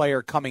offensive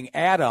player coming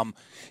at him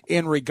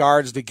in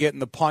regards to getting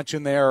the punch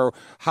in there, or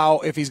how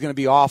if he's going to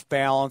be off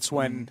balance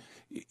when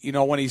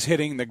when he's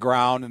hitting the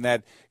ground, and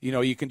that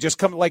you can just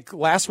come, like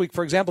last week,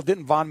 for example,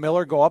 didn't Von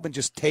Miller go up and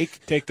just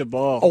take the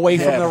ball away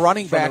from the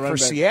running back for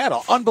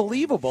Seattle?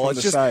 Unbelievable.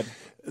 It's just side.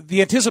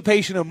 The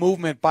anticipation of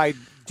movement by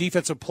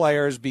defensive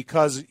players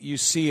because you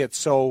see it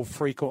so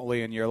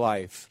frequently in your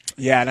life.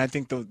 Yeah, and I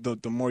think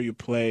the more you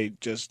play,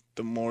 just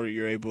the more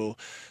you're able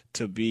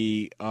to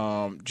be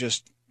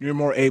you're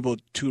more able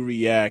to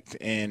react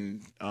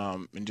and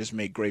just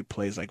make great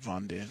plays like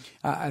Von did.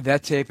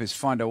 That tape is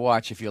fun to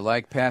watch if you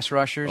like pass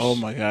rushers. Oh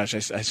my gosh,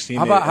 I've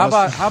seen it.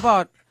 How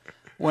about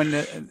when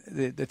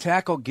the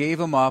tackle gave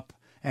him up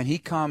and he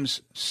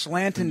comes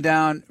slanting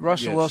down?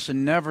 Russell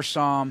Wilson never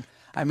saw him.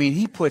 I mean,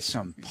 he put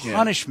some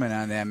punishment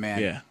on that man.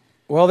 Yeah.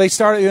 Well, they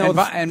started,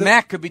 and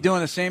Mac could be doing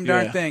the same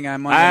darn thing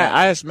on Monday.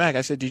 I asked Mac.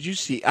 I said, "Did you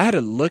see?" I had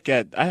to look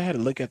at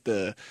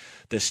the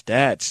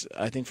stats.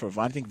 I think for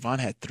Von, Von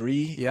had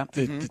 3. Yeah.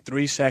 The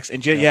 3 sacks,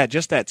 and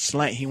just that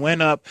slant. He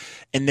went up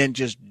and then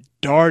just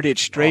darted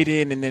straight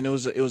in, and then it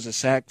was a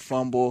sack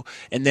fumble,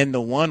 and then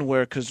the one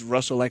where, because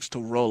Russell likes to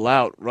roll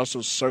out,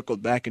 Russell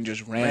circled back and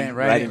just ran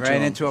right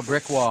into a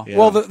brick wall. Yeah.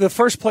 Well, the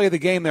first play of the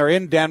game, they're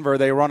in Denver.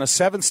 They run a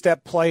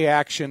 7-step play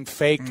action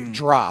fake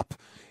drop.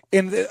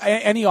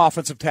 Any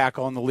offensive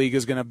tackle in the league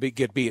is going to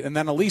get beat. And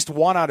then at least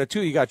 1 out of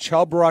 2, you got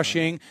Chubb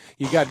rushing,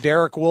 you got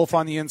Derek Wolfe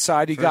on the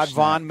inside, you got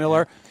Von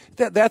Miller.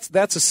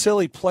 That's a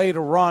silly play to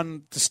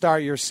run to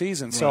start your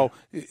season. Right. So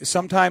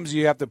sometimes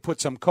you have to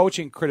put some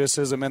coaching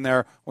criticism in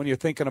there when you're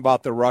thinking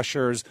about the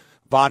rushers.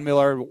 Von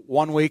Miller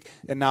 1 week,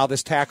 and now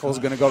this tackle is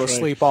going to go to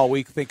sleep all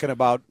week thinking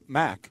about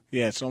Mac.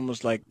 Yeah, it's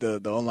almost like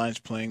the O-line's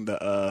playing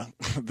the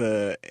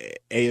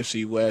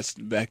AFC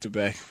West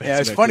back-to-back. Yeah,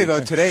 it's funny, though,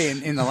 today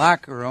in the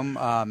locker room,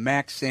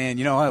 Mac's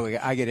saying,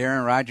 I get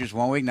Aaron Rodgers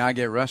 1 week, now I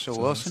get Russell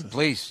Wilson.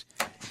 Please.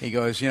 He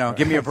goes,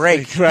 give me a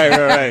break.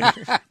 Right.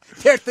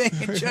 They're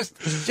thinking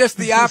just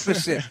the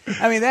opposite.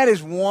 I mean, that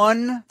is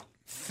one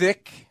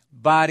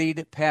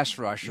thick-bodied pass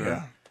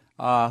rusher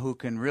who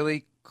can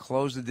really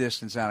close the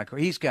distance on a.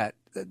 He's got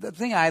the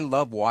thing I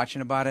love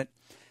watching about it,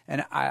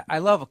 and I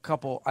love a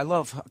couple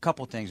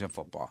things in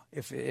football.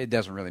 If it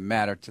doesn't really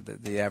matter to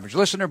the average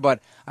listener,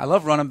 but I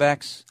love running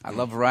backs, I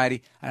love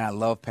variety, and I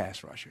love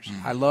pass rushers.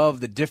 I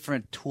love the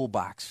different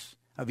toolbox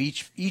of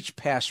each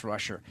pass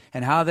rusher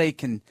and how they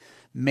can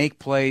make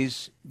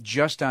plays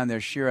just on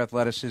their sheer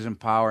athleticism,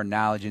 power,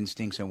 knowledge,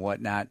 instincts, and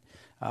whatnot.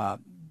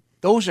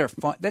 Those are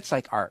fun. That's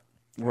like art.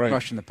 Right.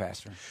 Rushing the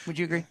passer. Would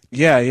you agree?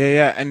 Yeah.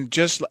 And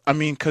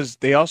because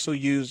they also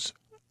use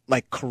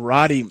like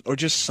karate or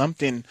just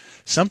something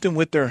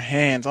with their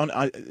hands.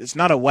 It's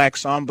not a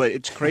wax on, but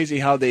it's crazy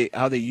how they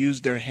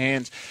use their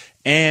hands,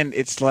 and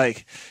it's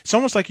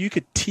almost like you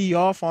could tee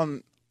off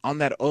on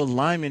that old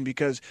lineman,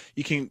 because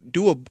you can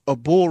do a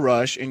bull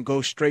rush and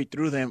go straight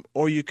through them,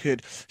 or you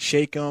could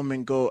shake them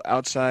and go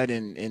outside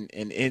and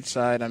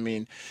inside. I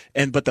mean,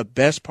 but the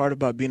best part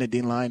about being a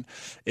D-line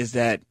is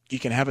that you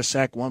can have a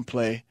sack one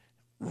play,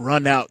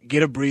 run out,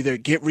 get a breather,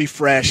 get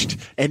refreshed,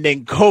 and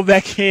then go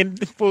back in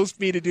full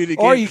speed to do it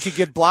again. Or you could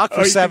get blocked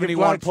for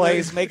 71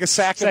 plays, make a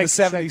sack in the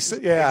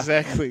 70s. Yeah,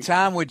 exactly.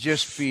 Tom would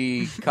just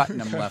be cutting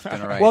them left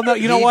and right. Well, no,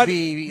 you know what?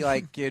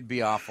 It'd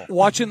be awful.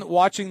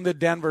 Watching the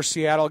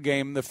Denver-Seattle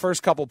game, the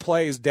first couple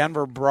plays,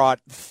 Denver brought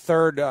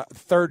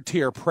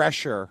third-tier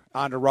pressure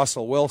onto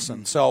Russell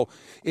Wilson. So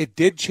it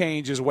did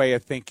change his way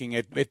of thinking.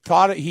 It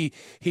thought he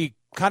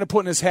kind of put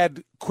in his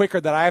head quicker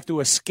that I have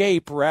to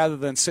escape rather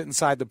than sit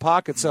inside the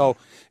pocket. So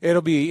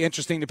it'll be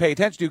interesting to pay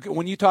attention to.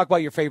 When you talk about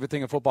your favorite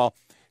thing in football,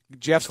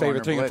 Jeff's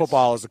favorite thing in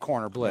football is the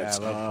corner blitz.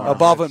 Yeah, I love corner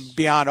above blitz. And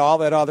beyond all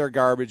that other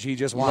garbage he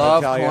just wanted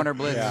to tell you. Love corner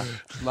blitz. Yeah.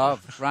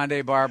 Love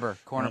Rondé Barber,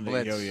 corner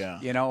blitz.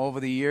 Yeah. Over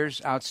the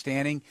years,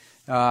 outstanding.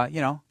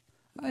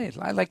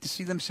 I'd like to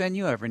see them send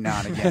you every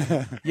now and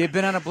again. You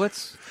been on a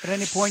blitz at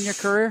any point in your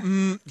career?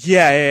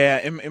 Yeah.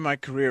 In my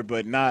career,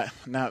 but not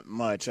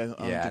much. I don't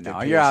think they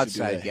pay you're us to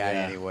do outside that. guy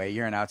anyway.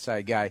 You're an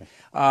outside guy.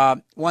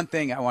 One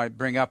thing I want to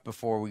bring up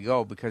before we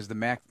go, because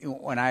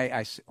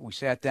when we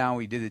sat down,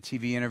 we did the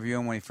TV interview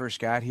when he first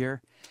got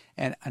here,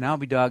 and I'll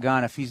be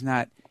doggone if he's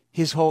not.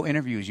 His whole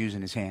interview is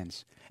using his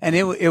hands. And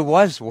it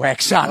was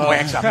wax on,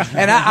 wax off.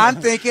 And I'm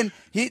thinking,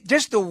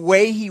 just the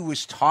way he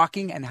was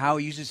talking and how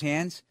he used his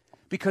hands,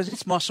 because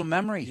it's muscle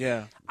memory.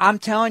 Yeah. I'm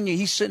telling you,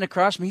 he's sitting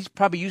across from me. He's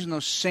probably using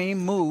those same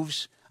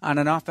moves on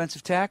an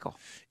offensive tackle.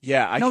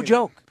 Yeah. No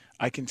joke.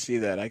 I can see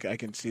that. I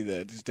can see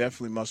that. It's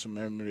definitely muscle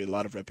memory, a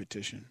lot of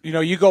repetition.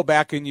 You go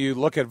back and you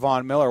look at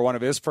Von Miller, one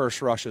of his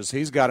first rushes.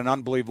 He's got an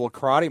unbelievable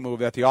karate move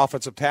that the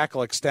offensive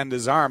tackle extend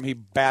his arm. He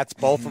bats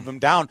both of them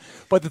down.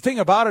 But the thing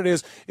about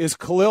it is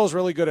Khalil's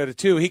really good at it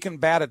too. He can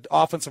bat an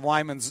offensive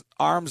lineman's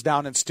arms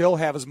down and still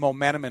have his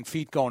momentum and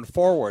feet going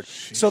forward.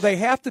 Jeez. So they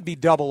have to be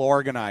double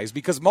organized,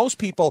 because most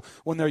people,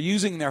 when they're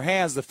using their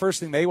hands, the first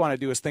thing they want to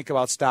do is think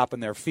about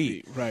stopping their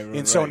feet. Right.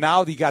 And so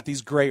now you got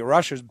these great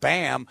rushers,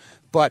 bam.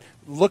 But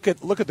look at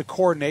the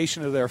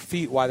coordination of their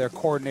feet while they're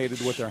coordinated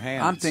with their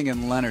hands. I'm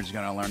thinking Leonard's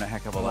going to learn a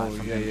heck of a lot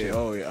from him too.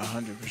 Oh yeah,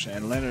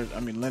 100%.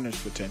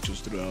 Leonard's potential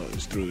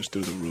is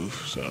through the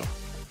roof. So.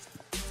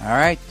 All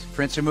right,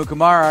 Prince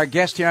Amukamara, our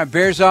guest here on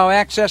Bears All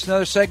Access.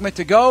 Another segment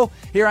to go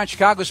here on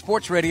Chicago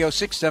Sports Radio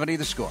 670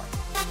 The Score.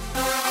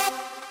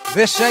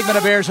 This segment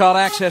of Bears All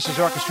Access is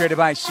orchestrated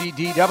by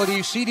CDW.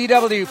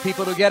 CDW,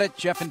 people who get it.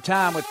 Jeff and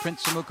Tom with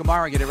Prince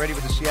Amukamara. Get it ready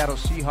with the Seattle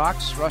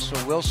Seahawks.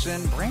 Russell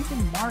Wilson,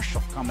 Brandon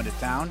Marshall coming to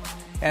town.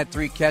 Had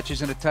 3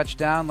 catches and a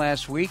touchdown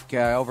last week,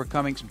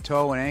 overcoming some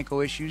toe and ankle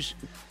issues.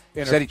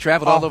 Said he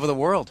traveled all over the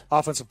world.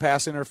 Offensive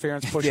pass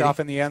interference push-off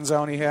in the end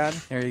zone he had.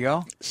 There you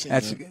go.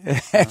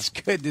 That's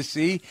good to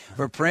see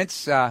for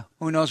Prince.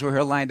 Who knows where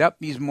he'll land up.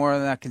 He's more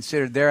than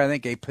considered there, I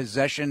think, a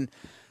possession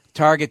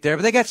target there.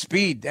 But they got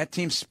speed. That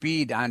team's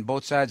speed on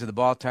both sides of the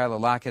ball. Tyler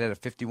Lockett had a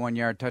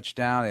 51-yard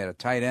touchdown. They had a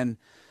tight end,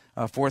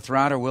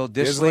 fourth-rounder, Will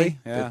Dissly.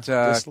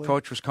 Dissly.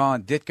 Coach was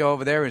calling Ditka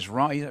over there. He's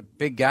a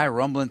big guy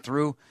rumbling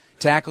through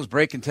tackles,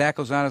 breaking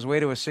tackles on his way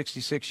to a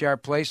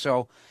 66-yard play.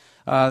 So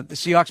the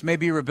Seahawks may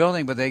be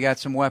rebuilding, but they got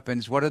some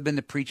weapons. What have been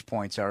the preach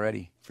points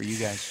already for you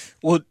guys?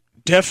 Well,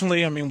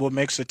 definitely, what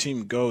makes a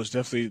team go is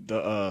definitely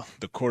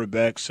the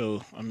quarterback.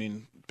 So,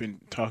 been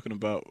talking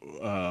about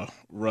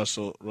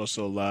Russell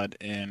a lot,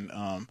 and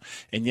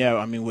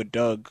yeah, with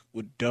Doug,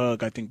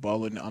 I think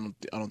Baldwin, I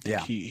don't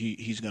think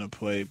he's gonna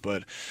play,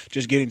 but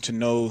just getting to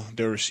know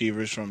their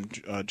receivers from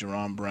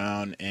Jerron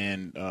Brown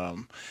and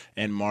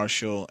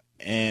Marshall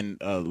and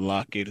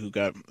Lockett, who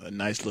got a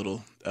nice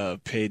little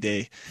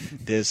payday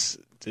this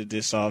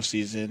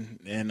offseason,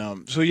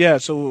 and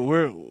so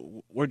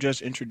we're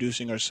just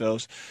introducing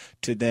ourselves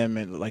to them,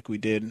 and like we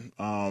did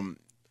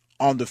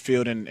on the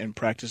field and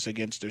practice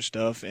against their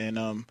stuff,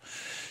 and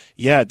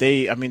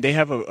they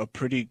have a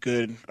pretty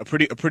good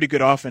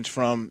offense.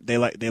 They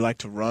like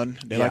to run.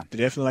 They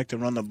definitely like to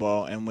run the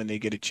ball, and when they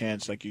get a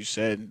chance, like you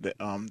said, they're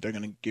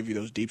going to give you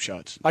those deep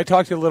shots. I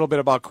talked to you a little bit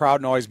about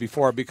crowd noise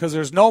before, because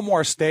there's no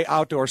more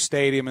outdoor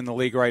stadium in the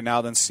league right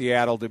now than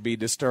Seattle to be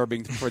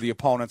disturbing for the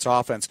opponent's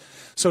offense.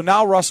 So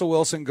now Russell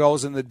Wilson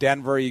goes into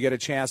Denver. You get a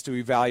chance to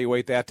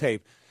evaluate that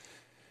tape.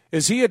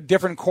 Is he a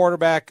different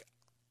quarterback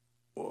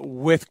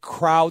with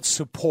crowd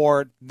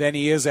support than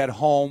he is at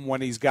home, when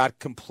he's got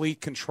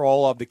complete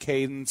control of the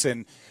cadence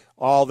and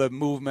all the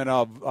movement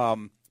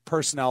of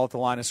personnel at the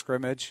line of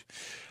scrimmage?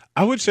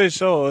 I would say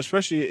so,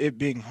 especially it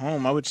being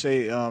home. I would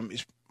say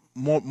he's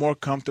more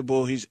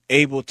comfortable. He's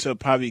able to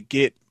probably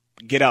get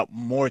out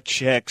more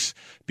checks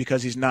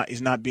because he's not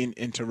being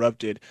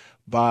interrupted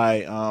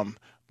by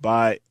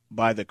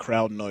the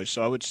crowd noise.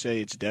 So I would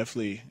say it's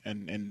definitely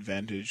an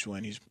advantage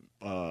when he's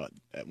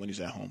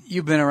at home.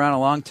 You've been around a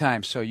long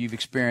time, so you've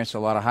experienced a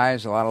lot of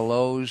highs, a lot of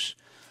lows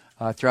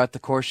throughout the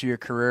course of your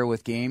career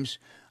with games,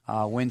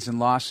 wins and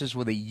losses.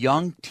 With a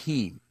young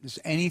team, does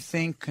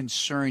anything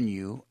concern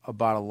you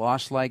about a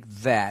loss like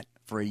that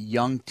for a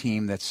young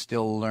team that's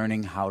still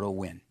learning how to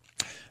win?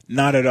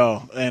 Not at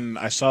all. And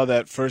I saw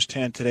that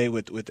firsthand today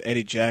with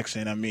Eddie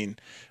Jackson.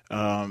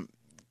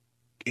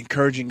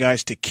 Encouraging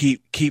guys to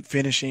keep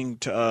finishing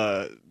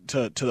to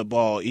the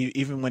ball.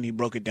 Even when he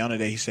broke it down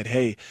today, he said,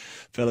 "Hey,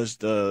 fellas,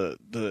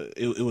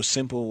 it was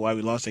simple. Why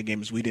we lost that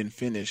game is we didn't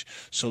finish.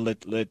 So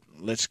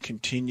let's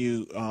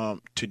continue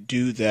to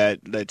do that.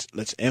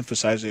 Let's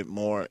emphasize it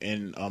more,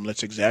 and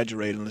let's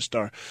exaggerate, and let's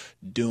start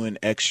doing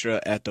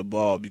extra at the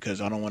ball,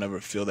 because I don't want to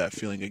ever feel that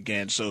feeling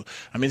again." So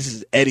this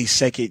is Eddie's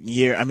second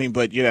year.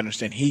 But you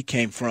understand, he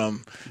came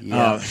from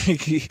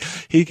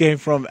he came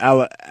from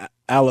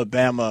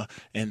Alabama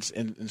and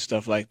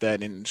stuff like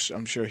that, and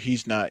I'm sure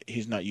he's not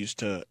used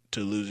to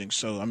losing.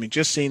 So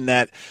just seeing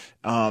that,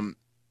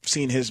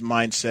 seeing his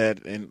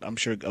mindset, and I'm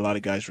sure a lot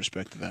of guys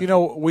respect that.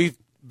 We've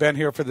been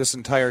here for this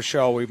entire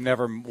show. We've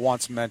never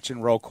once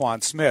mentioned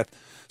Roquan Smith.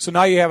 So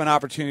now you have an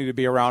opportunity to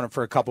be around him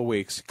for a couple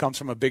weeks. He comes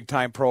from a big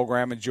time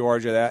program in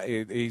Georgia.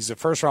 He's a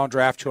first round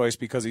draft choice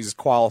because he's a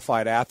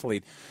qualified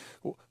athlete.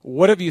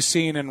 what have you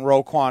seen in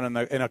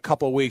Roquan in a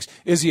couple of weeks?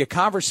 Is he a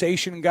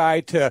conversation guy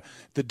to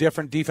the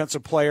different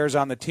defensive players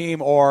on the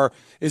team, or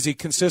is he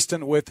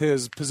consistent with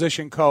his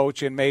position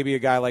coach and maybe a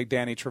guy like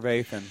Danny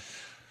Trevathan?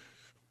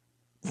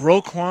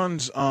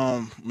 Roquan's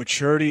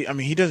maturity. I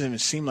mean, he doesn't even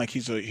seem like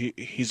he's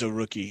a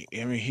rookie.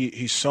 I mean,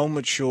 he's so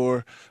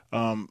mature,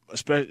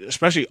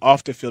 especially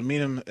off the field. Me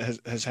and him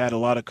has had a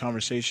lot of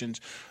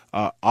conversations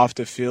off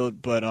the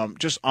field, but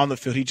just on the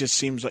field, he just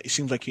seems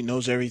like he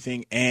knows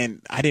everything.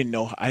 And I didn't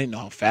know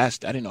how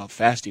fast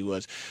he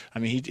was. I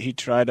mean, he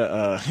tried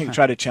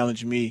to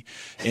challenge me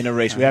in a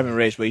race. We haven't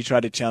raced, but he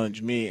tried to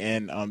challenge me,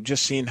 and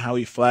just seeing how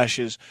he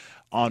flashes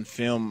on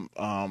film.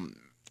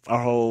 Our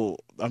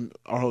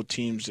whole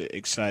team's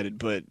excited,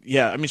 but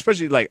yeah, I mean,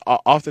 especially like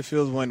off the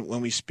field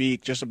when we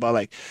speak just about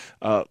like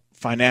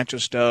financial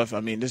stuff. I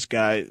mean, this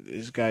guy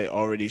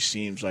already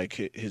seems like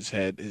his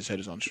head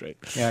is on straight.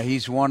 Yeah,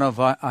 he's one of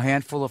a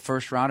handful of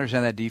first rounders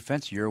on that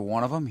defense. You're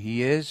one of them.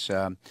 He is.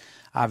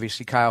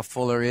 Obviously, Kyle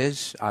Fuller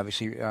is.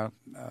 Obviously,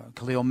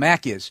 Khalil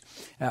Mack is.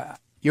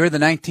 You're the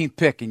 19th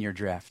pick in your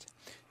draft.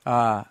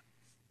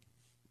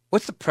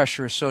 What's the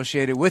pressure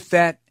associated with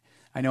that?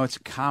 I know it's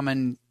a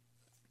common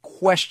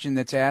question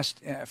that's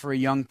asked for a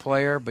young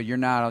player, but you're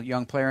not a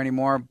young player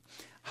anymore.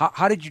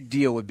 How did you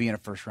deal with being a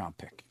first-round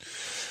pick?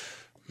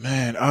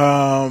 Man,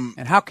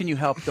 and how can you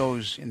help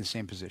those in the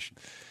same position?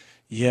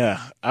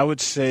 Yeah, I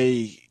would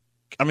say,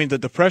 I mean,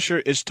 the pressure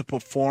is to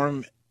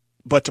perform,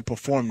 but to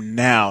perform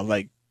now.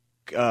 Like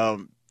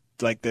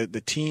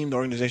the team, the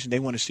organization, they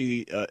want to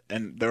see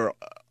and their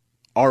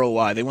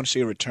ROI. They want to see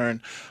a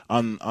return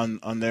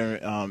on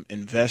their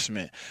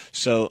investment.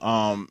 So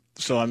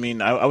I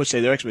mean, I would say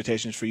their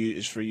expectations for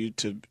you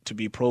to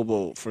be Pro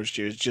Bowl first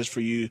year. It's just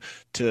for you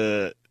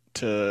to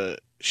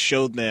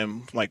show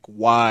them like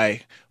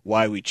why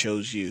we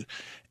chose you.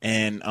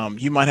 And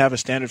you might have a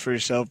standard for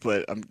yourself,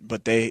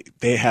 but they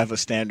have a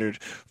standard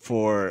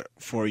for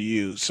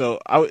you.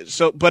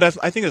 But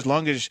I think as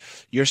long as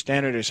your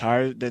standard is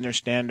higher than their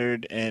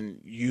standard,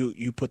 and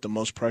you put the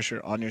most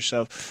pressure on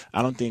yourself,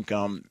 I don't think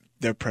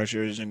their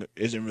pressure isn't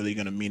really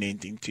going to mean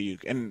anything to you.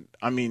 And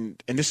I mean,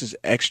 and this is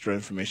extra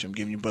information I'm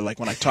giving you, but like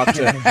when I talk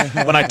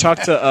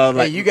to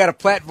hey, you got a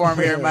platform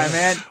here, my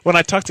man. When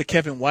I talk to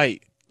Kevin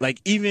White, like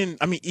even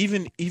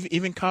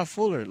Kyle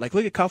Fuller, like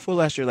look at Kyle Fuller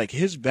last year, like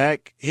his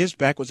back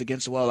was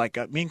against the wall. Like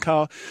me and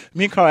Kyle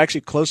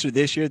actually closer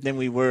this year than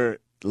we were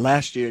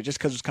last year, just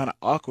because it was kind of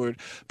awkward.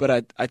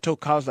 But I told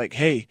Kyle, like,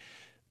 hey,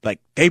 like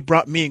they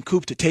brought me and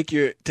Coop to take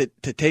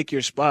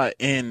your spot,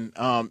 and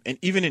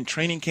even in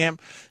training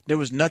camp there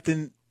was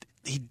nothing.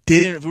 He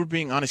didn't. If we're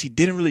being honest, he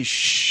didn't really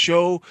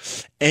show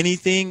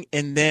anything.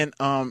 And then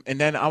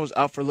I was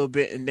out for a little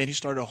bit, and then he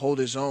started to hold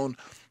his own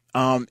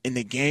in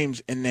the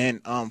games. And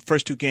then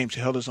first two games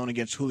he held his own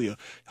against Julio,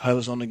 held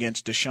his own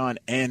against Deshaun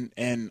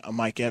and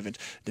Mike Evans.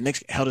 The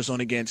next held his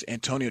own against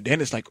Antonio. Then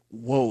it's like,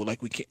 whoa,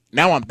 like we can't.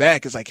 Now I'm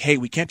back. It's like, hey,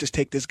 we can't just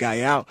take this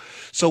guy out.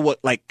 So what?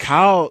 Like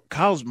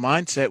Kyle's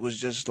mindset was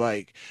just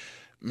like,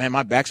 man,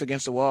 my back's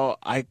against the wall.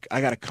 I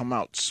got to come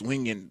out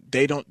swinging.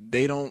 They don't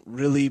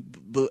really.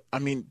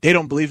 They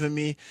don't believe in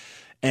me.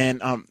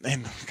 And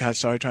God,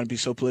 sorry, trying to be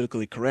so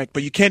politically correct,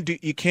 but you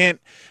can't.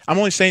 I'm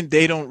only saying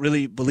they don't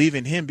really believe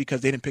in him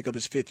because they didn't pick up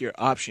his 5th-year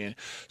option.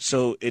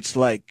 So it's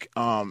like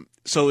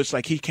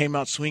he came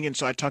out swinging.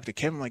 So I talked to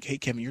Kevin, like, hey,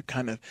 Kevin, you're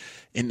kind of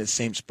in the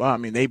same spot. I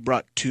mean, they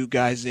brought 2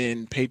 guys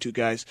in, paid 2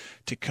 guys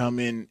to come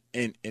in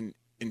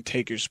and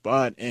take your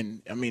spot.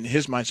 And I mean,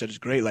 his mindset is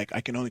great. Like,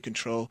 I can only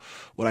control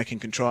what I can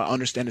control. I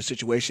understand the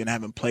situation. I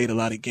haven't played a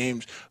lot of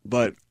games,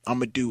 but I'm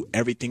gonna do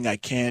everything I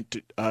can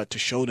to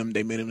show them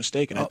they made a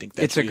mistake. And I think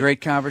that's a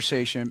great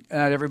conversation.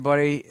 Not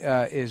everybody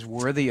is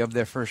worthy of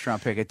their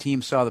first-round pick. A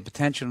team saw the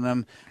potential in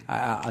them.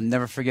 I'll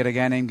never forget a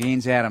guy named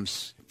Gaines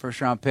Adams,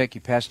 first-round pick.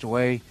 He passed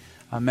away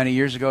many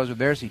years ago as a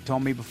Bears. He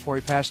told me before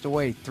he passed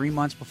away, 3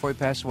 months before he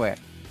passed away,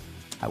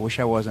 I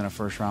wish I wasn't a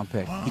first-round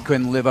pick. Wow. He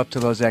couldn't live up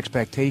to those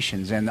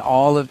expectations, and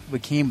all of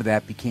what came with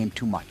that became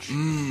too much.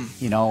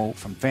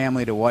 From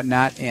family to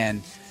whatnot,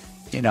 and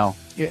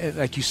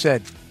like you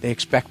said, they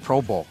expect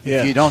Pro Bowl.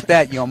 Yeah. If you don't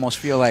you almost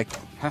feel like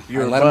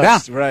you're let a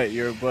bust. them down. Right,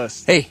 you're a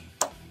bust. Hey,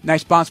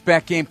 nice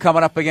bounce-back game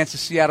coming up against the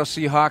Seattle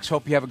Seahawks.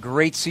 Hope you have a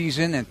great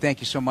season, and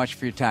thank you so much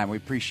for your time. We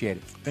appreciate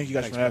it. Thank you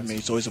guys for having me.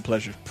 It's always a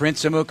pleasure.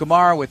 Prince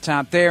Amukamara with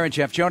Tom Thayer and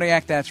Jeff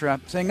Joniak. That's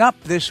wrapping up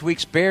this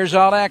week's Bears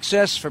All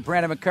Access. For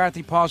Brandon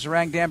McCarthy, Paul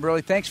Zarang, Dan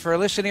Burley, thanks for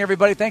listening,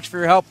 everybody. Thanks for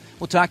your help.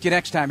 We'll talk to you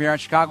next time here on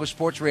Chicago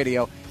Sports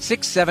Radio,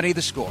 670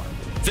 The Score.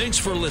 Thanks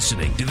for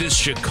listening to this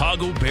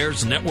Chicago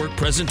Bears Network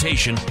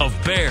presentation of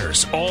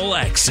Bears All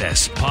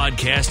Access.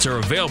 Podcasts are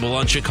available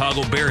on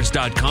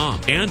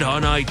ChicagoBears.com and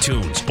on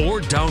iTunes,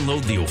 or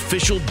download the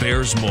official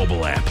Bears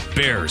mobile app.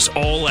 Bears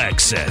All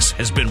Access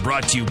has been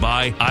brought to you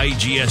by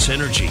IGS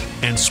Energy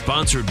and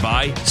sponsored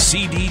by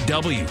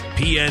CDW,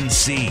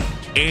 PNC,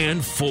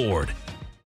 and Ford.